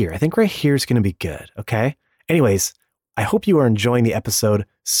right here? I think right here is going to be good, okay? Anyways, I hope you are enjoying the episode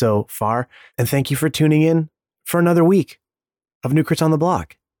so far, and thank you for tuning in for another week of New Crits on the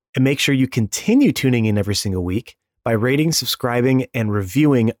Block. And make sure you continue tuning in every single week by rating, subscribing, and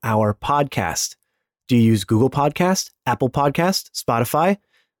reviewing our podcast. Do you use Google Podcast, Apple Podcast, Spotify,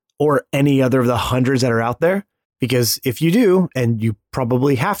 or any other of the hundreds that are out there? Because if you do, and you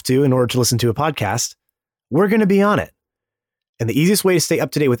probably have to in order to listen to a podcast, we're going to be on it. And the easiest way to stay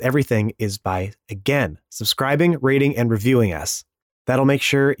up to date with everything is by, again, subscribing, rating, and reviewing us. That'll make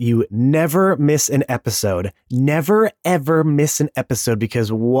sure you never miss an episode. Never, ever miss an episode,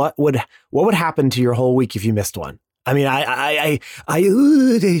 because what would happen to your whole week if you missed one? I mean, I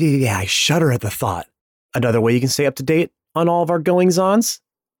shudder at the thought. Another way you can stay up to date on all of our goings-ons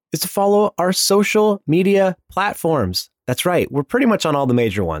is to follow our social media platforms. That's right. We're pretty much on all the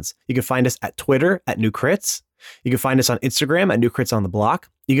major ones. You can find us at Twitter at New Crits. You can find us on Instagram at New Crits on the Block.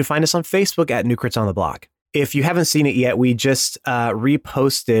 You can find us on Facebook at New Crits on the Block. If you haven't seen it yet, we just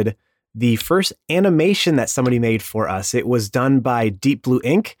reposted the first animation that somebody made for us. It was done by Deep Blue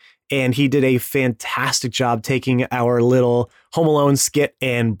Ink, and he did a fantastic job taking our little Home Alone skit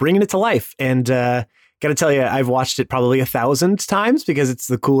and bringing it to life. And gotta tell you, I've watched it probably 1,000 times because it's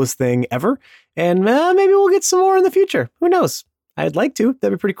the coolest thing ever. And maybe we'll get some more in the future. Who knows? I'd like to.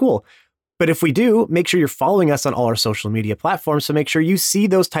 That'd be pretty cool. But if we do, make sure you're following us on all our social media platforms. So make sure you see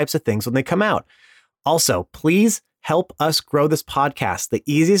those types of things when they come out. Also, please help us grow this podcast. The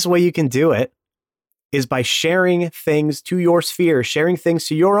easiest way you can do it is by sharing things to your sphere, sharing things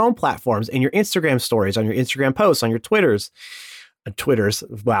to your own platforms and your Instagram stories, on your Instagram posts, on your Twitters.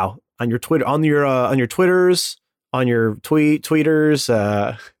 Wow. On your Twitter, on your Twitters, on your tweeters,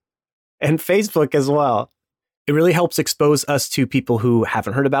 and Facebook as well. It really helps expose us to people who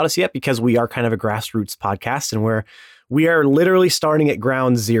haven't heard about us yet, because we are kind of a grassroots podcast, and we are literally starting at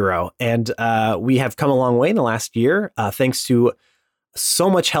ground zero. And we have come a long way in the last year, thanks to so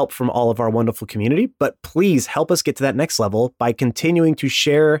much help from all of our wonderful community. But please help us get to that next level by continuing to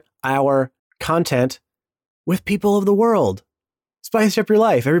share our content with people of the world. Spice up your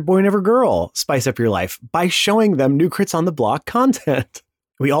life. Every boy and every girl, spice up your life by showing them New Crits on the Block content.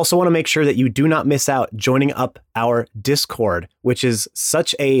 We also want to make sure that you do not miss out joining up our Discord, which is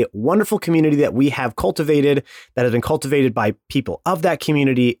such a wonderful community that we have cultivated, that has been cultivated by people of that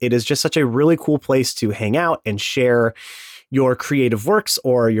community. It is just such a really cool place to hang out and share your creative works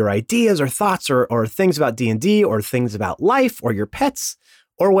or your ideas or thoughts or things about D&D or things about life or your pets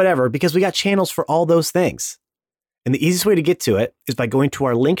or whatever, because we got channels for all those things. And the easiest way to get to it is by going to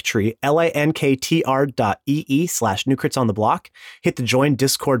our link tree, linktr.ee/newcritsontheblock, hit the join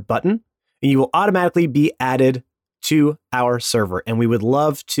Discord button, and you will automatically be added to our server. And we would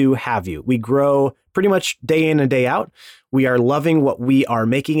love to have you. We grow pretty much day in and day out. We are loving what we are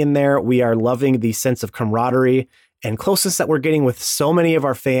making in there. We are loving the sense of camaraderie and closeness that we're getting with so many of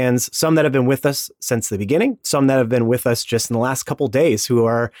our fans, some that have been with us since the beginning, some that have been with us just in the last couple days, who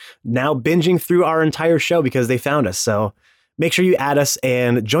are now binging through our entire show because they found us. So make sure you add us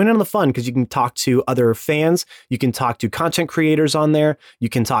and join in on the fun, because you can talk to other fans. You can talk to content creators on there. You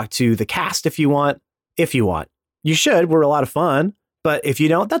can talk to the cast if you want. If you want. You should. We're a lot of fun. But if you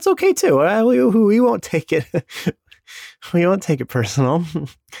don't, that's okay too. We won't take it. We won't take it personal.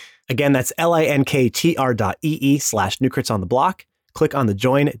 Again, that's linktr.ee/newcritsontheblock. Click on the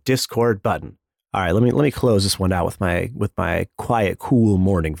join Discord button. All right, let me close this one out with my quiet, cool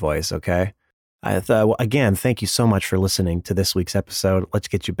morning voice, okay? Again, thank you so much for listening to this week's episode. Let's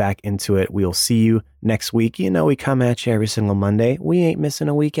get you back into it. We'll see you next week. You know we come at you every single Monday. We ain't missing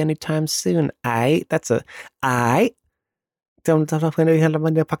a week anytime soon. That's a aight. Hey,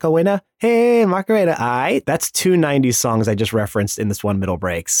 Macarena. That's two 90s songs I just referenced in this one middle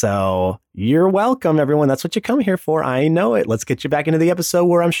break. So you're welcome, everyone. That's what you come here for. I know it. Let's get you back into the episode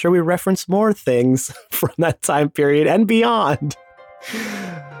where I'm sure we reference more things from that time period and beyond.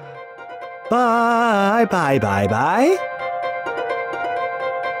 Bye, bye, bye, bye.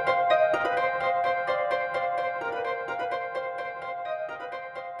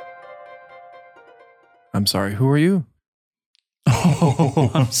 I'm sorry, who are you? Oh,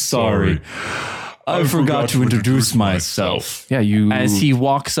 I'm sorry. I forgot to introduce myself. Yeah, you. As he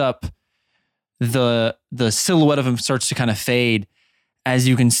walks up, the silhouette of him starts to kind of fade as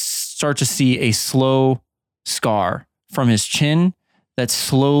you can start to see a slow scar from his chin that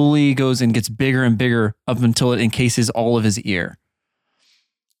slowly goes and gets bigger and bigger up until it encases all of his ear.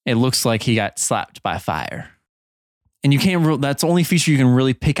 It looks like he got slapped by fire. And you can't, that's the only feature you can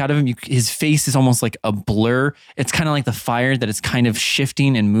really pick out of him. His face is almost like a blur. It's kind of like the fire that it's kind of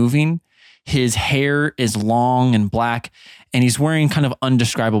shifting and moving. His hair is long and black, and he's wearing kind of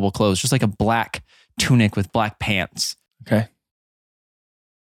undescribable clothes, just like a black tunic with black pants. Okay.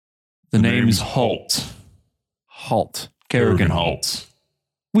 The name's Halt. Halt. Kerrigan Halt.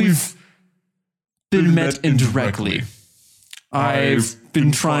 We've been met indirectly. I've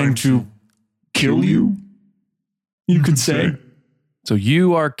been trying to kill you, you could say. So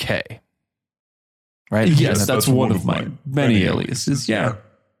you are K, right? Yes, that's one of my many aliases, yeah.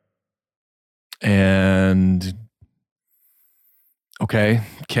 And okay,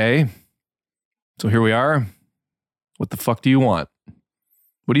 K. So here we are. What the fuck do you want?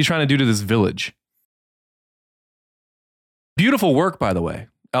 What are you trying to do to this village? Beautiful work, by the way,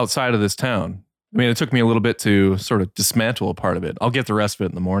 outside of this town. I mean, it took me a little bit to sort of dismantle a part of it. I'll get the rest of it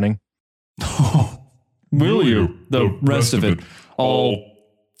in the morning. Will you? The rest of it. All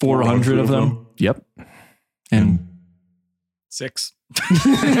 400 of them? Yep. And 6.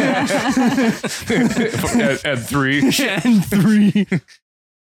 and 3. and 3.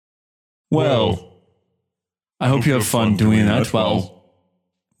 Well, I hope you have fun doing that while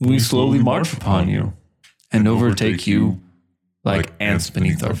we slowly march upon you and overtake you like ants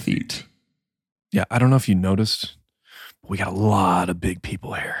beneath our feet. Yeah, I don't know if you noticed, but we got a lot of big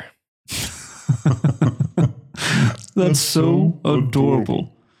people here. That's so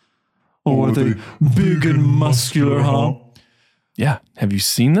adorable. Oh, are they big and muscular, huh? Yeah. Have you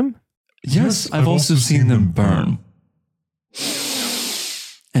seen them? Yes, I've also seen them burn.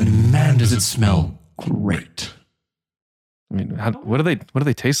 And man, does it smell great. I mean, what do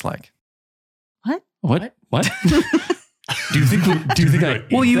they taste like? What? Do you think I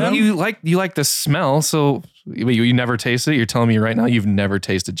Well, eat them? you like the smell, so you never taste it. You're telling me right now you've never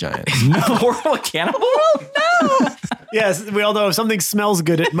tasted giant. Horrible cannibal? No. Yes, we all know if something smells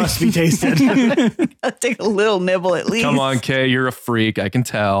good, it must be tasted. I'll take a little nibble at least. Come on, Kay, you're a freak. I can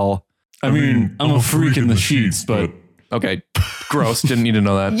tell. I mean, I'm a freak in the sheets, but Okay, gross. Didn't need to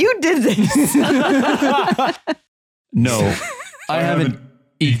know that. You did this. no, I haven't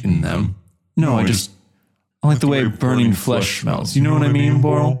eaten them. No, I like the way burning flesh smells. You know what I mean,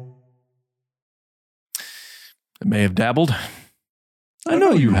 Boral? I may have dabbled. I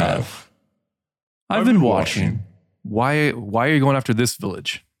know you have. I've been watching. Why are you going after this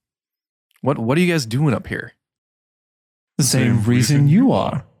village? What are you guys doing up here? The same reason you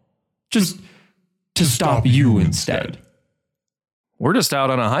are. Just to stop you instead. We're just out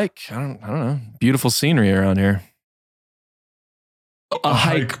on a hike. I don't know. Beautiful scenery around here. A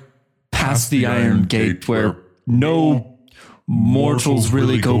hike past the Iron Gate where no mortals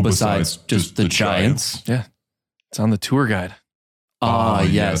really go besides just the giants. Yeah. It's on the tour guide. Ah,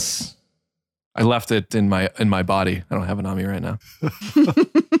 yes. I left it in my body. I don't have it on me right now.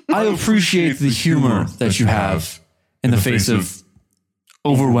 I appreciate the humor that you have in the face of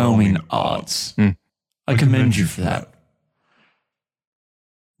overwhelming odds. I commend you for that.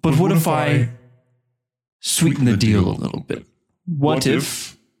 But what if I sweeten the deal a little bit? What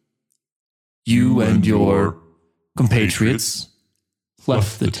if you and your compatriots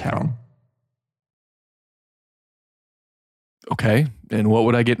left the town? Okay. And what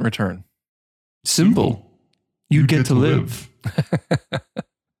would I get in return? Simple. You'd get to live.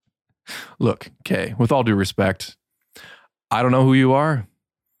 Look, Kay, with all due respect, I don't know who you are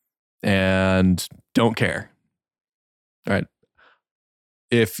and don't care. All right.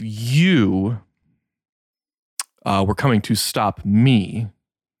 If you were coming to stop me,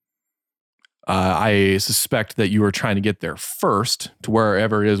 I suspect that you are trying to get there first to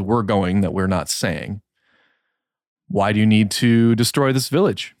wherever it is we're going that we're not saying. Why do you need to destroy this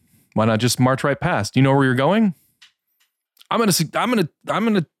village? Why not just march right past? Do you know where you're going? I'm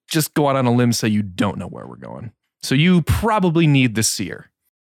gonna just go out on a limb and say you don't know where we're going. So you probably need the seer.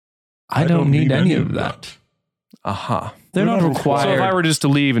 I don't need any of that. Aha. They're not required. So if I were just to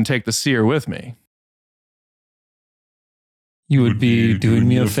leave and take the seer with me, you would be doing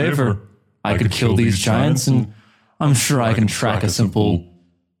me a favor. I could kill these giants, and I'm sure I can track a simple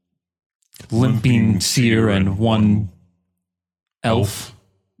limping seer and one elf.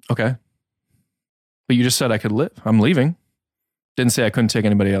 okay. But you just said I could live. I'm leaving. Didn't say I couldn't take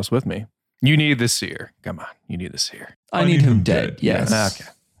anybody else with me. You need the seer. Come on. You need the seer. I need him dead, yes. Okay.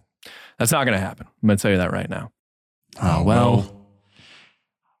 That's not going to happen. I'm going to tell you that right now. Oh, well,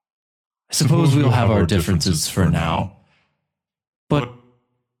 I suppose we'll have our differences for now. But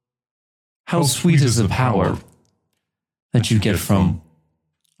how sweet is the power that you get from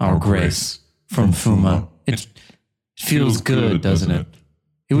our grace, from Fuma? It feels good, doesn't it?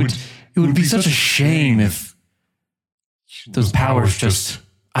 It would be such a shame if those powers just,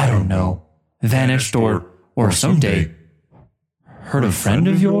 I don't know, vanished or someday hurt a friend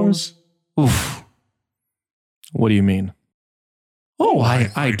of yours? Oof. What do you mean? Oh,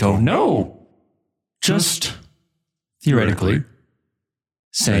 I don't know. Just theoretically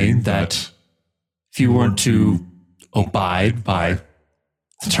saying that if you weren't to abide by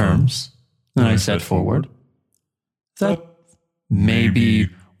the terms that I set forward, that maybe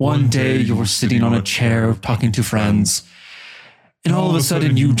one day you're sitting on a chair talking to friends, and all of a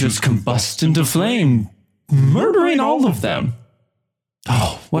sudden you just combust into flame, murdering all of them.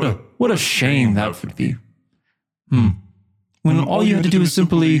 Oh, what a shame that would be. When all you had to do is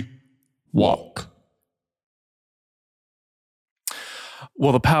simply walk.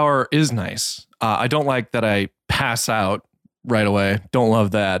 Well, the power is nice. I don't like that I pass out right away. Don't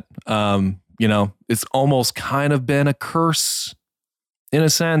love that. It's almost kind of been a curse in a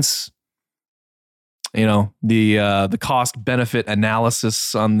sense. The cost benefit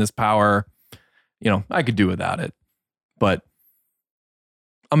analysis on this power, I could do without it, but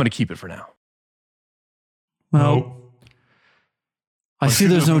I'm going to keep it for now. Well, I see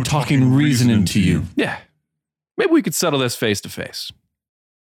there's no talking reason into you. Yeah. Maybe we could settle this face to face.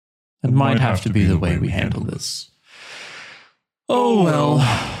 It might have to be the way we handle this. Oh, well,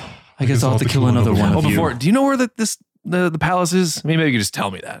 I guess I'll have to kill another one of you. Do you know where the palace is? Maybe you could just tell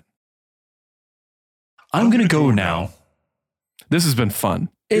me that. I'm going to go now. This has been fun.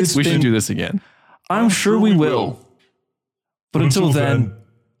 We should do this again. I'm sure we will. But until then,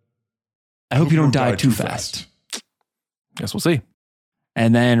 I hope you don't die too fast. Guess we'll see.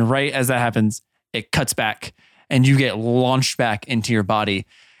 And then right as that happens, it cuts back and you get launched back into your body.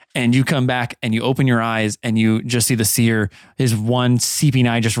 And you come back and you open your eyes and you just see the seer, his one seeping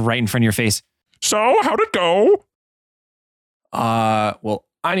eye just right in front of your face. So, how'd it go? Well,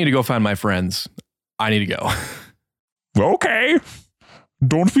 I need to go find my friends. I need to go. Okay.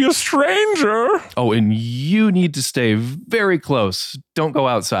 Don't be a stranger. Oh, and you need to stay very close. Don't go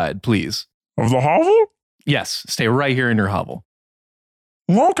outside, please. Of the hovel? Yes, stay right here in your hovel.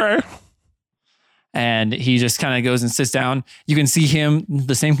 Okay. And he just kind of goes and sits down. You can see him,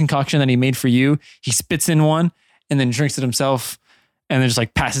 the same concoction that he made for you. He spits in one and then drinks it himself and then just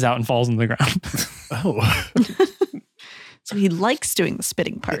like passes out and falls on the ground. Oh. So he likes doing the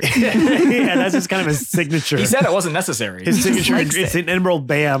spitting part. Yeah, that's just kind of his signature. He said it wasn't necessary. his signature. likes It's it. an emerald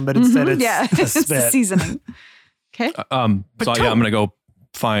bam, but instead it's yeah, a it's the spit. seasoning. Okay. So yeah, I'm going to go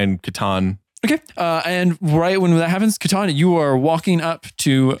find Catan. Okay. And right when that happens, Katana, you are walking up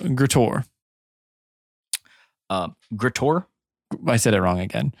to Gritor. Gritor? I said it wrong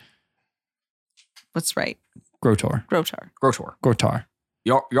again. What's right? Grotor. Grotar. Grotor. Grotar.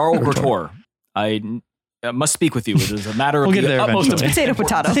 Jarl Gritor. I must speak with you. It is a matter of We'll get the there utmost eventually. Potato,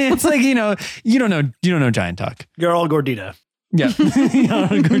 importance. potato. It's like, you don't know giant talk. You're all Gordita. Yeah.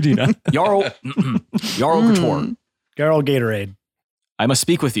 Gordita. Jarl Gritor. You're all Gatorade. I must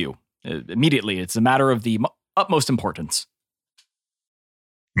speak with you immediately. It's a matter of the utmost importance.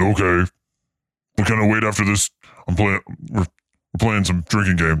 Okay. We kind of wait after this. We're playing some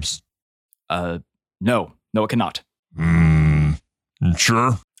drinking games. No, it cannot.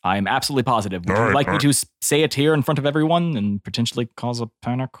 Sure. I am absolutely positive. Would All you right, like me all to say it here in front of everyone and potentially cause a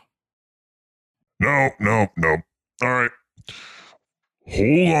panic? No. All right.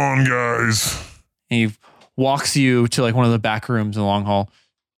 Hold on, guys. And he walks you to like one of the back rooms in the long hall.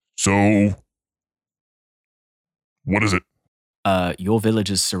 So, what is it? Your village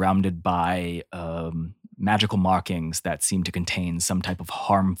is surrounded by magical markings that seem to contain some type of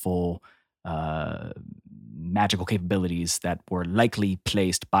harmful magical capabilities that were likely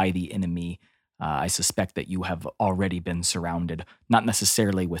placed by the enemy. I suspect that you have already been surrounded, not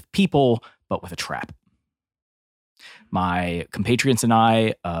necessarily with people, but with a trap. My compatriots and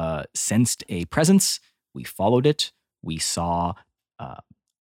I sensed a presence. We followed it. We saw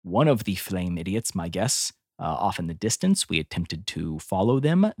one of the flame idiots, my guess, off in the distance. We attempted to follow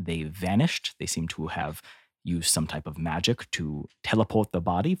them. They vanished. They seem to have used some type of magic to teleport the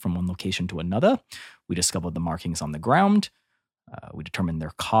body from one location to another. We discovered the markings on the ground. We determined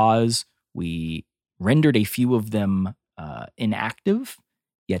their cause. We rendered a few of them inactive,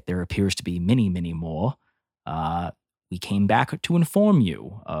 yet there appears to be many, many more. We came back to inform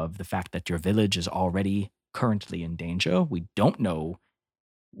you of the fact that your village is already currently in danger. We don't know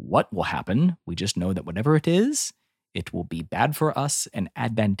what will happen. We just know that whatever it is, it will be bad for us and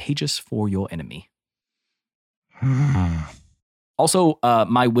advantageous for your enemy. Also,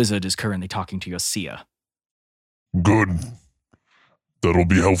 my wizard is currently talking to your seer. Good. That'll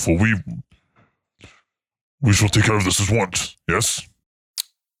be helpful. We shall take care of this as once. Yes.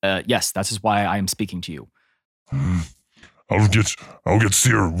 Yes, that is why I am speaking to you. I'll get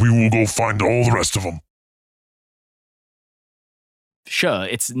Seer. We will go find all the rest of them. Sure,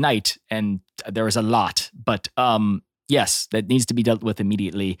 it's night and there is a lot, but yes, that needs to be dealt with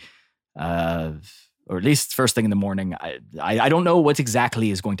immediately, or at least first thing in the morning. I don't know what exactly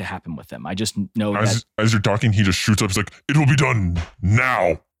is going to happen with them. I just know that As you're talking, he just shoots up. He's like, "It will be done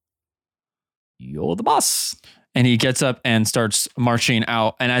now." you're the boss. And he gets up and starts marching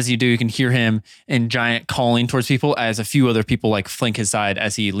out. And as you do, you can hear him in giant calling towards people as a few other people like flank his side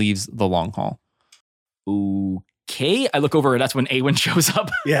as he leaves the long hall. Okay, I look over and that's when Awen shows up.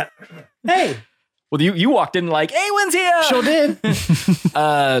 Yeah. Hey, Well, you walked in like, Awen's here! sure did.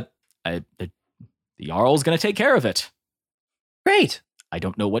 The Jarl's going to take care of it. Great. I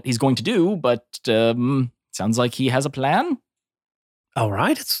don't know what he's going to do, but sounds like he has a plan. All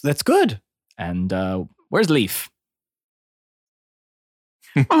right, that's good. And where's Leaf?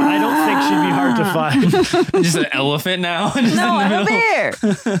 I don't think she'd be hard to find. Just an elephant now. Just No, in the I'm a middle. bear.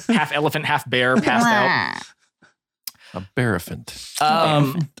 Half elephant, half bear, passed out. A Baraphant.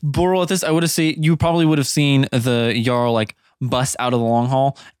 Boral, at this, I would have seen, you probably would have seen the Jarl like bust out of the long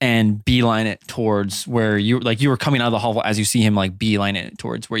hall and beeline it towards where you were coming out of the hovel as you see him like beeline it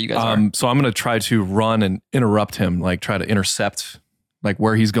towards where you guys are. So I'm going to try to run and interrupt him, like try to intercept like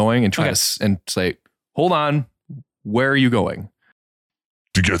where he's going and try to and say, hold on, where are you going?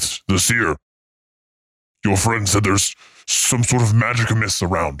 To get the Seer. Your friend said there's some sort of magic amiss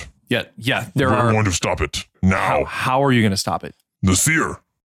around. Yeah, We're going to stop it now. How are you going to stop it? The Seer.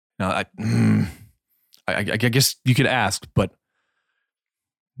 Now, I guess you could ask, but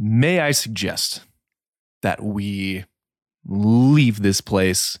may I suggest that we leave this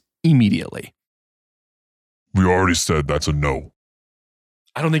place immediately? We already said that's a no.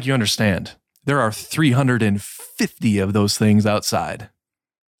 I don't think you understand. There are 350 of those things outside.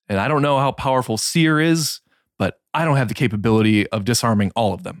 And I don't know how powerful Seer is, but I don't have the capability of disarming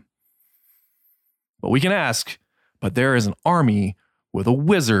all of them. But we can ask, but there is an army with a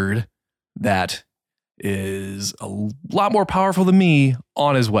wizard that is a lot more powerful than me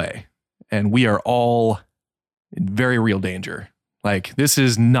on his way. And we are all in very real danger. Like, this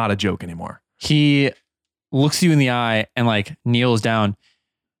is not a joke anymore. He looks you in the eye and like kneels down.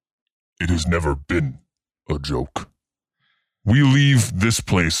 It has never been a joke. We leave this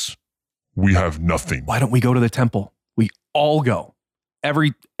place. We have nothing. Why don't we go to the temple? We all go.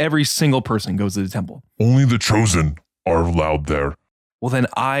 Every single person goes to the temple. Only the chosen are allowed there. Well, then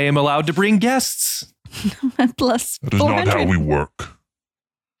I am allowed to bring guests. Plus That is not 400. how we work.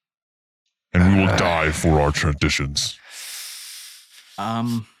 And we will die for our traditions.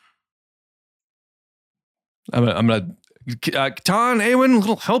 I'm gonna Katan, Awen, a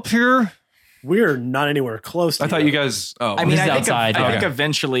little help here. We're not anywhere close to I thought you guys. Oh, I mean, This I is think, outside, I think okay.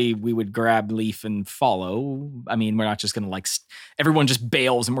 eventually we would grab Leaf and follow. I mean, we're not just going to like, everyone just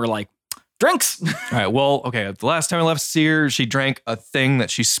bails and we're like, drinks. all right. Well, okay. The last time I left Seer, she drank a thing that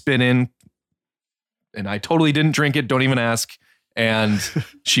she spit in, and I totally didn't drink it. Don't even ask. And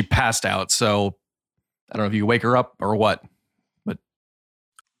she passed out. So I don't know if you wake her up or what.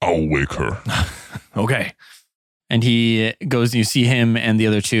 I'll wake her. Okay. And he goes and you see him and the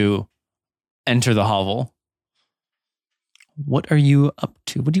other two enter the hovel. What are you up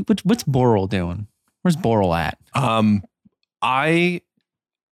to? What's Boral doing? Where's Boral at?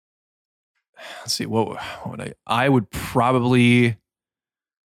 Let's see. What would I would probably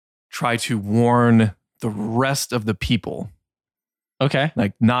try to warn the rest of the people. Okay.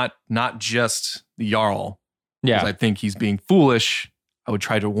 Like not just the Jarl. Yeah. 'Cause I think he's being foolish. I would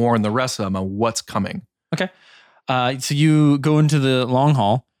try to warn the rest of them on what's coming. So you go into the long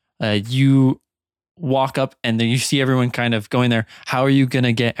hall. You walk up and then you see everyone kind of going there. How are you going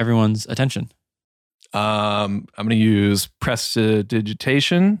to get everyone's attention? I'm going to use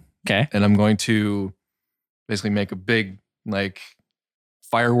prestidigitation, Okay. and I'm going to basically make a big like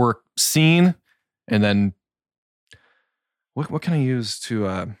firework scene, and then what can I use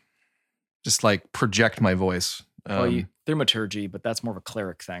to just like project my voice? Thaumaturgy, but that's more of a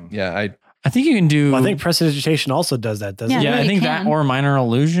cleric thing. Yeah, I think you can do. Well, I think prestidigitation also does that, doesn't Yeah, it? Yeah, I really think that can. or minor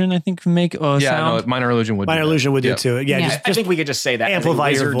illusion. I think can make a yeah. sound. No, minor illusion would. Minor do that. illusion would do Yeah. too. Yeah, Yeah. just I think we could just say that.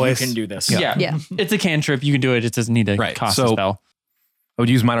 amplify as a your wizard, voice. You can do this. Yeah. Yeah. It's a cantrip. You can do it. It doesn't need to Right. cost a So- spell. I would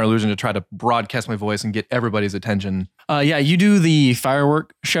use minor illusion to try to broadcast my voice and get everybody's attention. Yeah, you do the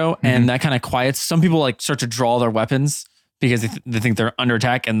firework show, Mm-hmm. and that kind of quiets. Some people like start to draw their weapons because they think they're under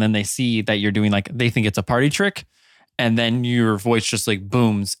attack, and then they see that you're doing like they think it's a party trick, and then your voice just like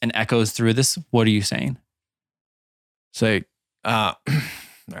booms and echoes through this. What are you saying? Say, all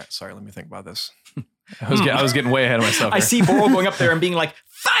right. Sorry, let me think about this. I was getting way ahead of myself. I here. see Boral going up there and being like,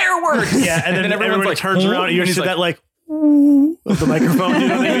 fireworks! yeah, and then everyone like, turns around and you and hear he's that like "Ooh," of the microphone. You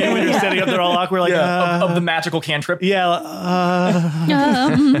know what I mean? When you're standing up there all awkward, like of the magical cantrip. yeah.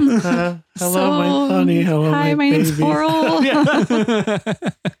 Hello, So, my honey. Hello, hi, my name's baby. Boral.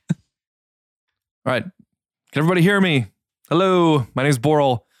 Yeah. All right. Can everybody hear me? Hello, my name's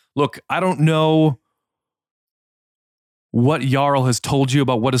Boral. Look, I don't know what Jarl has told you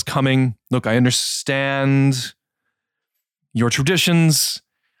about what is coming. Look, I understand your traditions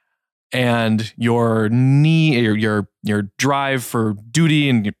and your your drive for duty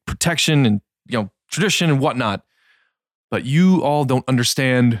and your protection and tradition and whatnot. But you all don't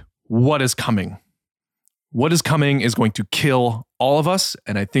understand what is coming. What is coming is going to kill all of us,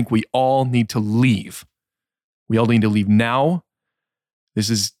 and I think we all need to leave. We all need to leave now. This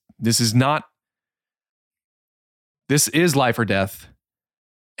is life or death,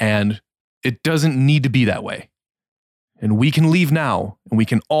 and it doesn't need to be that way. And we can leave now, and we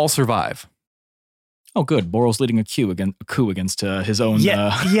can all survive. Oh, good. Boral's leading a coup against his own.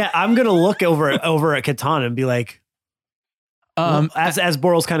 Yeah, I'm gonna look over at Katana and be like, as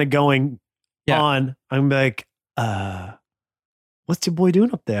Boral's kind of going Yeah. on, I'm like, what's your boy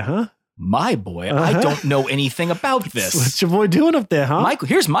doing up there, huh? My boy, I Uh-huh. don't know anything about this. What's your boy doing up there, huh?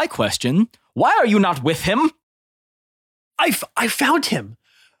 Here's my question. Why are you not with him? I found him.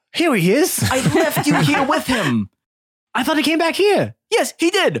 Here he is. I left you here with him. I thought he came back here. Yes, he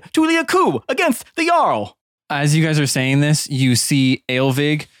did. To lead a coup against the Jarl. As you guys are saying this, you see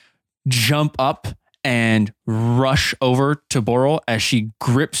Aelvig jump up and rush over to Boral as she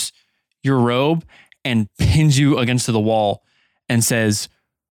grips your robe and pins you against the wall and says,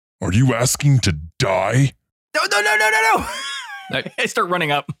 Are you asking to die? No. I start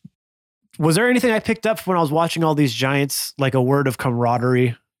running up. Was there anything I picked up when I was watching all these giants, like a word of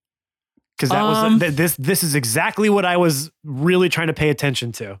camaraderie? Because that was this is exactly what I was really trying to pay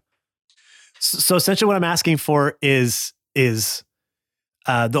attention to. So essentially what I'm asking for is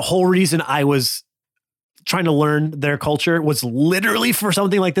the whole reason I was trying to learn their culture was literally for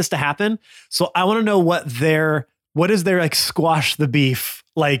something like this to happen. So I want to know what is their like squash the beef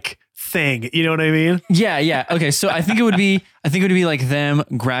like thing. You know what I mean? Yeah. Okay. So I think it would be like them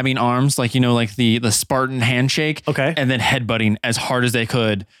grabbing arms, like, like the Spartan handshake. Okay. And then headbutting as hard as they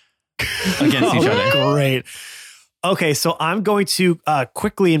could against each other. Great. Okay. So I'm going to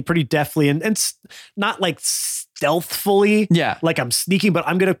quickly and pretty deftly and not like stealthfully. Yeah. Like I'm sneaking, but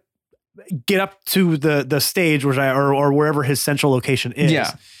I'm going to get up to the stage or wherever his central location is.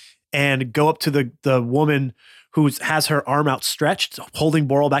 Yeah. And go up to the woman who has her arm outstretched, holding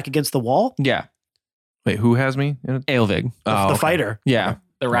Boral back against the wall. Yeah. Wait, who has me? Aelvig. The fighter. Yeah.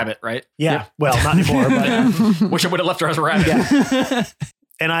 The rabbit, right? Yeah. Yep. Well, not anymore, but Wish I would have left her as a rabbit. yeah.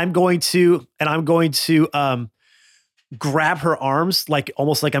 And I'm going to grab her arms, like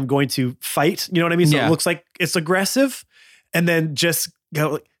almost like I'm going to fight. You know what I mean? So Yeah. it looks like it's aggressive, and then just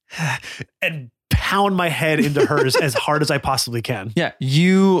go and pound my head into hers as hard as I possibly can. Yeah.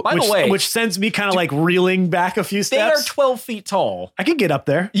 You. By the way, Which sends me kind of like reeling back a few they steps. are 12 feet tall. I can get up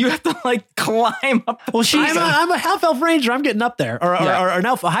there. You have to like climb up. Well, I'm a half elf ranger. I'm getting up there, or an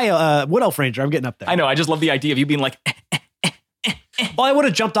elf, a wood elf ranger. I'm getting up there. I know. I just love the idea of you being like, Well, I would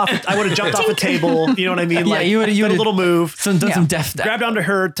have jumped off. I would have jumped off a table. You know what I mean? Yeah, Like you would've- done a little move. done some deft. Grabbed onto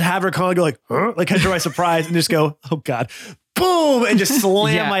her to have her kind of go like, huh? Like catch her by surprise, and just go, oh god, boom, and just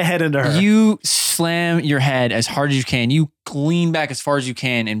slam Yeah. my head into her. You slam your head as hard as you can. You lean back as far as you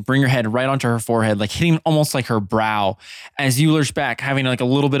can and bring your head right onto her forehead, like hitting almost like her brow as you lurch back, having like a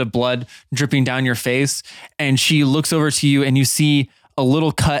little bit of blood dripping down your face. And she looks over to you and you see a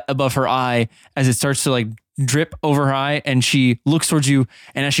little cut above her eye as it starts to like drip over her eye. And she looks towards you.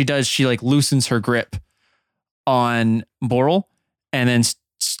 And as she does, she like loosens her grip on Boral and then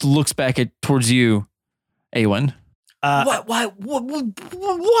looks back towards you, Awen.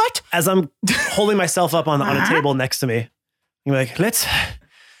 what? As I'm holding myself up on a table next to me, I'm like, let's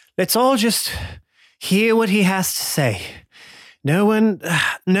all just hear what he has to say. No one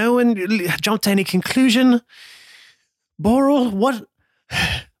jumped to any conclusion. Boral,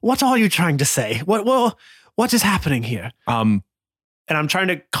 what are you trying to say? What is happening here? And I'm trying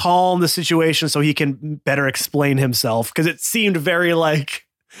to calm the situation so he can better explain himself, because it seemed very like,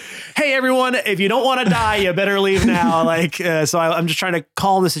 hey everyone, if you don't want to die, you better leave now. Like, so I'm just trying to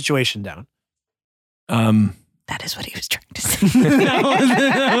calm the situation down. That is what he was trying to say.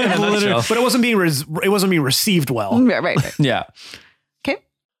 But it wasn't being received well. Right. Yeah. Okay.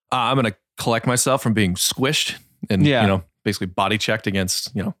 I'm going to collect myself from being squished and, basically body checked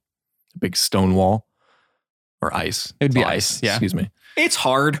against, a big stone wall or ice. It would be It's ice, yeah. Excuse me. It's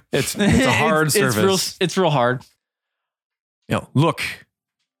hard. It's a hard surface. It's real hard. Look,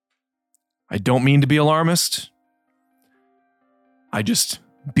 I don't mean to be alarmist. I just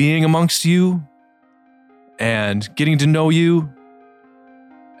being amongst you and getting to know you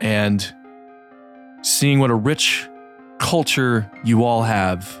and seeing what a rich culture you all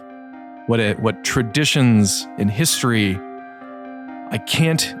have, what traditions and history. I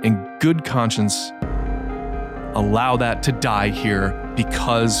can't, in good conscience, allow that to die here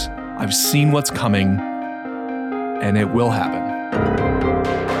because I've seen what's coming and it will happen.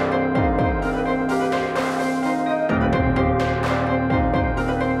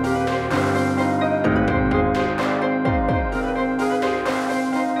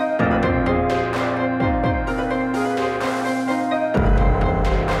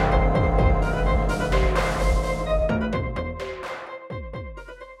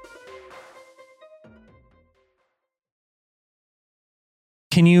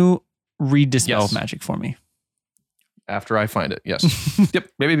 Can you read Dispel Yes. Magic for me? After I find it, yes. Yep.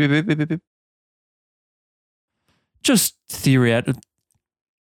 Maybe. Just theoretically.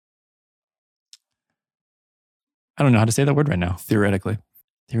 I don't know how to say that word right now. Theoretically.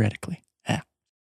 Theoretically.